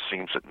 and it just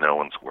seems that no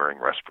one's wearing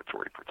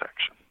respiratory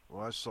protection.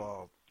 Well, I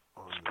saw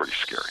on it's pretty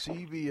scary.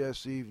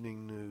 CBS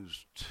Evening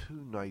News 2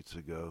 nights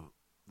ago,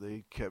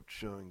 they kept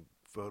showing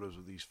photos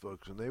of these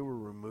folks, and they were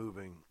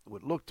removing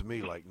what looked to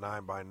me like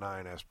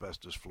 9x9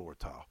 asbestos floor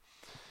tile.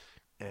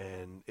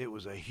 And it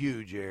was a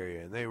huge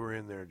area, and they were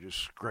in there just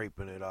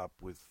scraping it up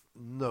with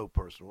no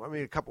personal. I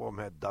mean, a couple of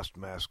them had dust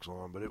masks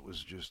on, but it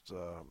was just,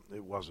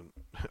 it wasn't,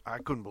 I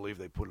couldn't believe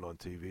they put it on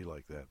TV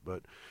like that.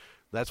 But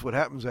that's what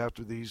happens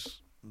after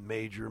these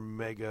major,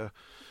 mega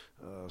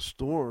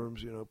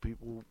storms.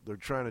 People, they're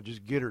trying to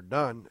just get her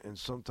done, and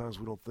sometimes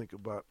we don't think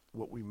about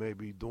what we may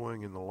be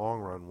doing in the long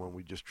run when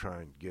we just try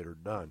and get her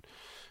done.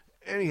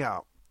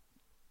 Anyhow,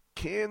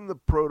 can the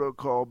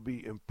protocol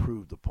be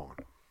improved upon?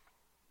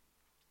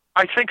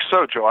 I think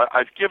so, Joe.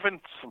 I've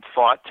given some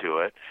thought to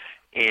it,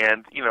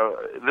 and,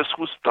 this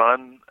was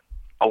done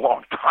a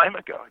long time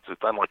ago. It was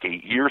done like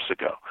 8 years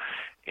ago.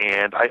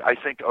 And I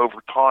think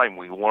over time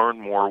we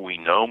learn more, we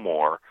know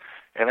more,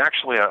 And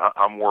actually,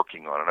 I'm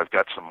working on it. I've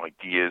got some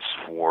ideas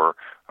for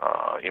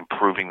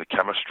improving the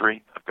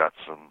chemistry. I've got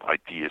some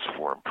ideas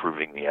for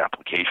improving the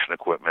application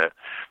equipment.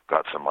 I've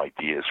got some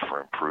ideas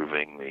for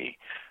improving the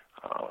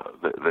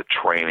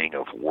training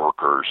of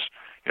workers,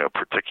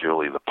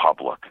 particularly the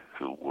public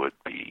who would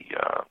be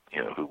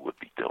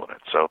doing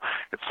it. So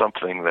it's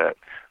something that,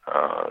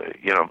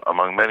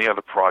 among many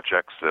other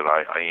projects that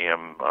I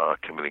am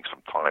committing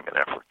some time and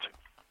effort to.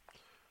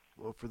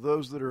 Well, for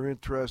those that are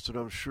interested,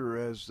 I'm sure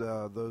as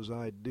those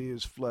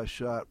ideas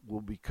flesh out, we'll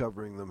be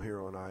covering them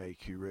here on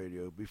IAQ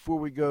Radio. Before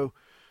we go,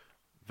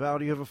 Val,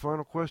 do you have a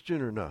final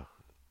question or no?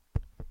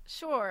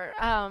 Sure.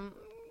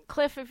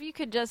 Cliff, if you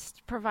could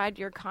just provide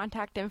your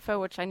contact info,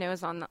 which I know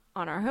is on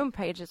our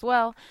homepage as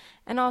well,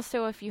 and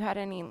also if you had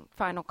any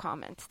final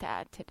comments to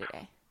add to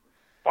today.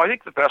 Well, I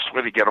think the best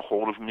way to get a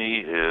hold of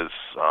me is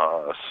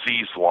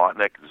C.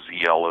 Zlotnik,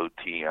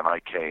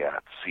 Zlotnik,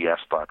 at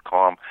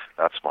cs.com.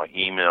 That's my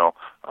email.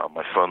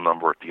 My phone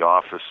number at the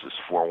office is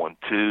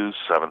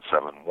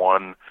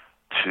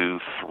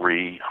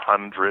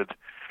 412-771-2300.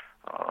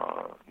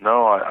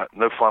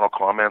 No final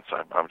comments.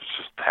 I'm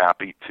just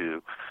happy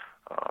to,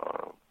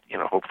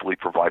 hopefully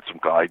provide some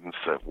guidance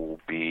that will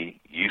be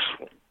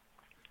useful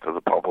to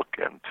the public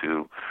and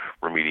to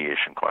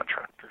remediation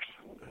contractors.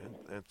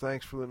 And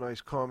thanks for the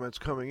nice comments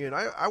coming in.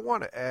 I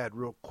want to add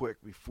real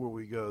quick before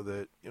we go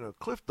that,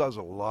 Cliff does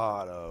a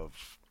lot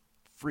of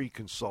free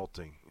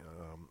consulting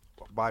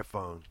by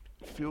phone.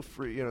 Feel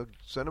free,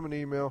 send him an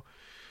email.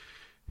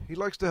 He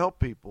likes to help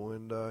people,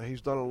 and he's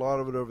done a lot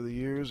of it over the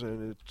years,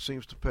 and it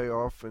seems to pay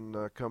off and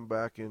come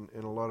back in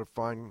a lot of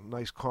fine,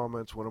 nice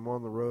comments. When I'm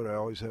on the road, I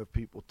always have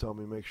people tell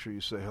me, make sure you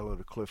say hello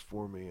to Cliff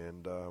for me,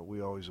 and we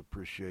always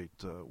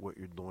appreciate what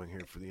you're doing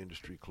here for the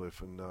industry,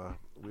 Cliff, and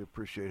we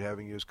appreciate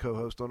having you as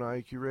co-host on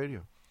IAQ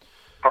Radio.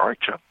 All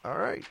right, Joe. All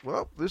right.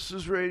 Well, this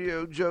is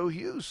Radio Joe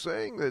Hughes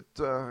saying that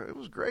it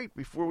was great.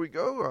 Before we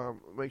go,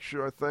 make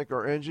sure I thank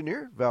our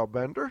engineer, Val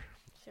Bender.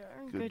 Sure.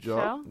 Good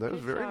job. Show. That was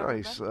Good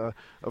very show, nice.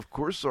 Of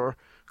course, our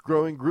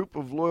growing group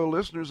of loyal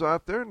listeners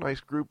out there, nice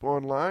group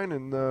online,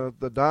 and the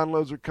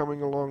downloads are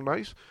coming along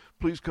nice.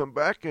 Please come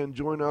back and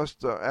join us.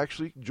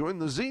 Join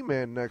the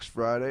Z-Man next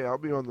Friday. I'll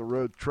be on the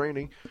road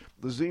training.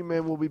 The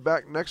Z-Man will be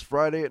back next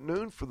Friday at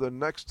noon for the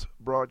next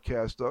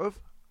broadcast of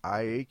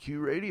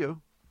IAQ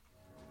Radio.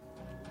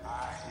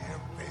 I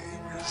hear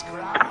babies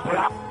cry.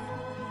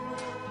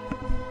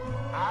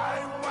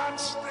 I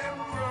watch them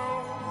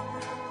grow.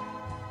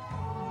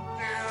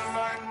 They're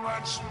like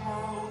much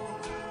more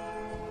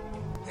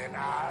than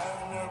I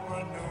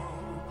ever knew.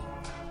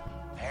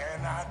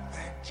 And I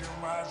think to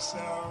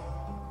myself,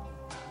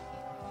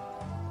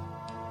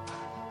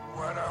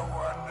 what a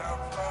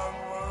wonderful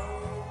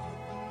world.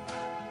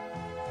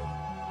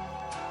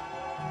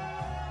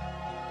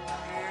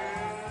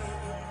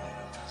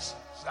 Yes,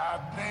 I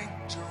think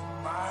to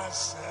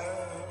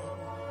myself,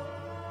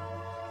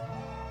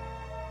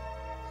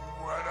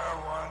 what a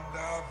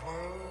wonderful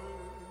world.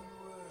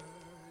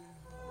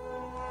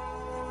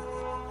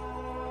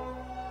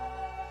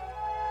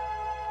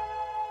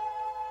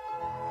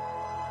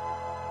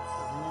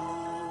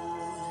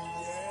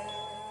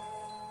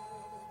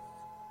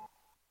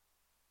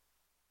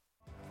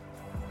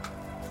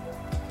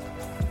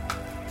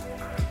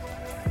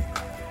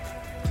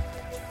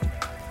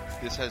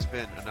 This has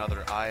been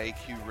another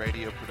IAQ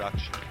Radio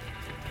production.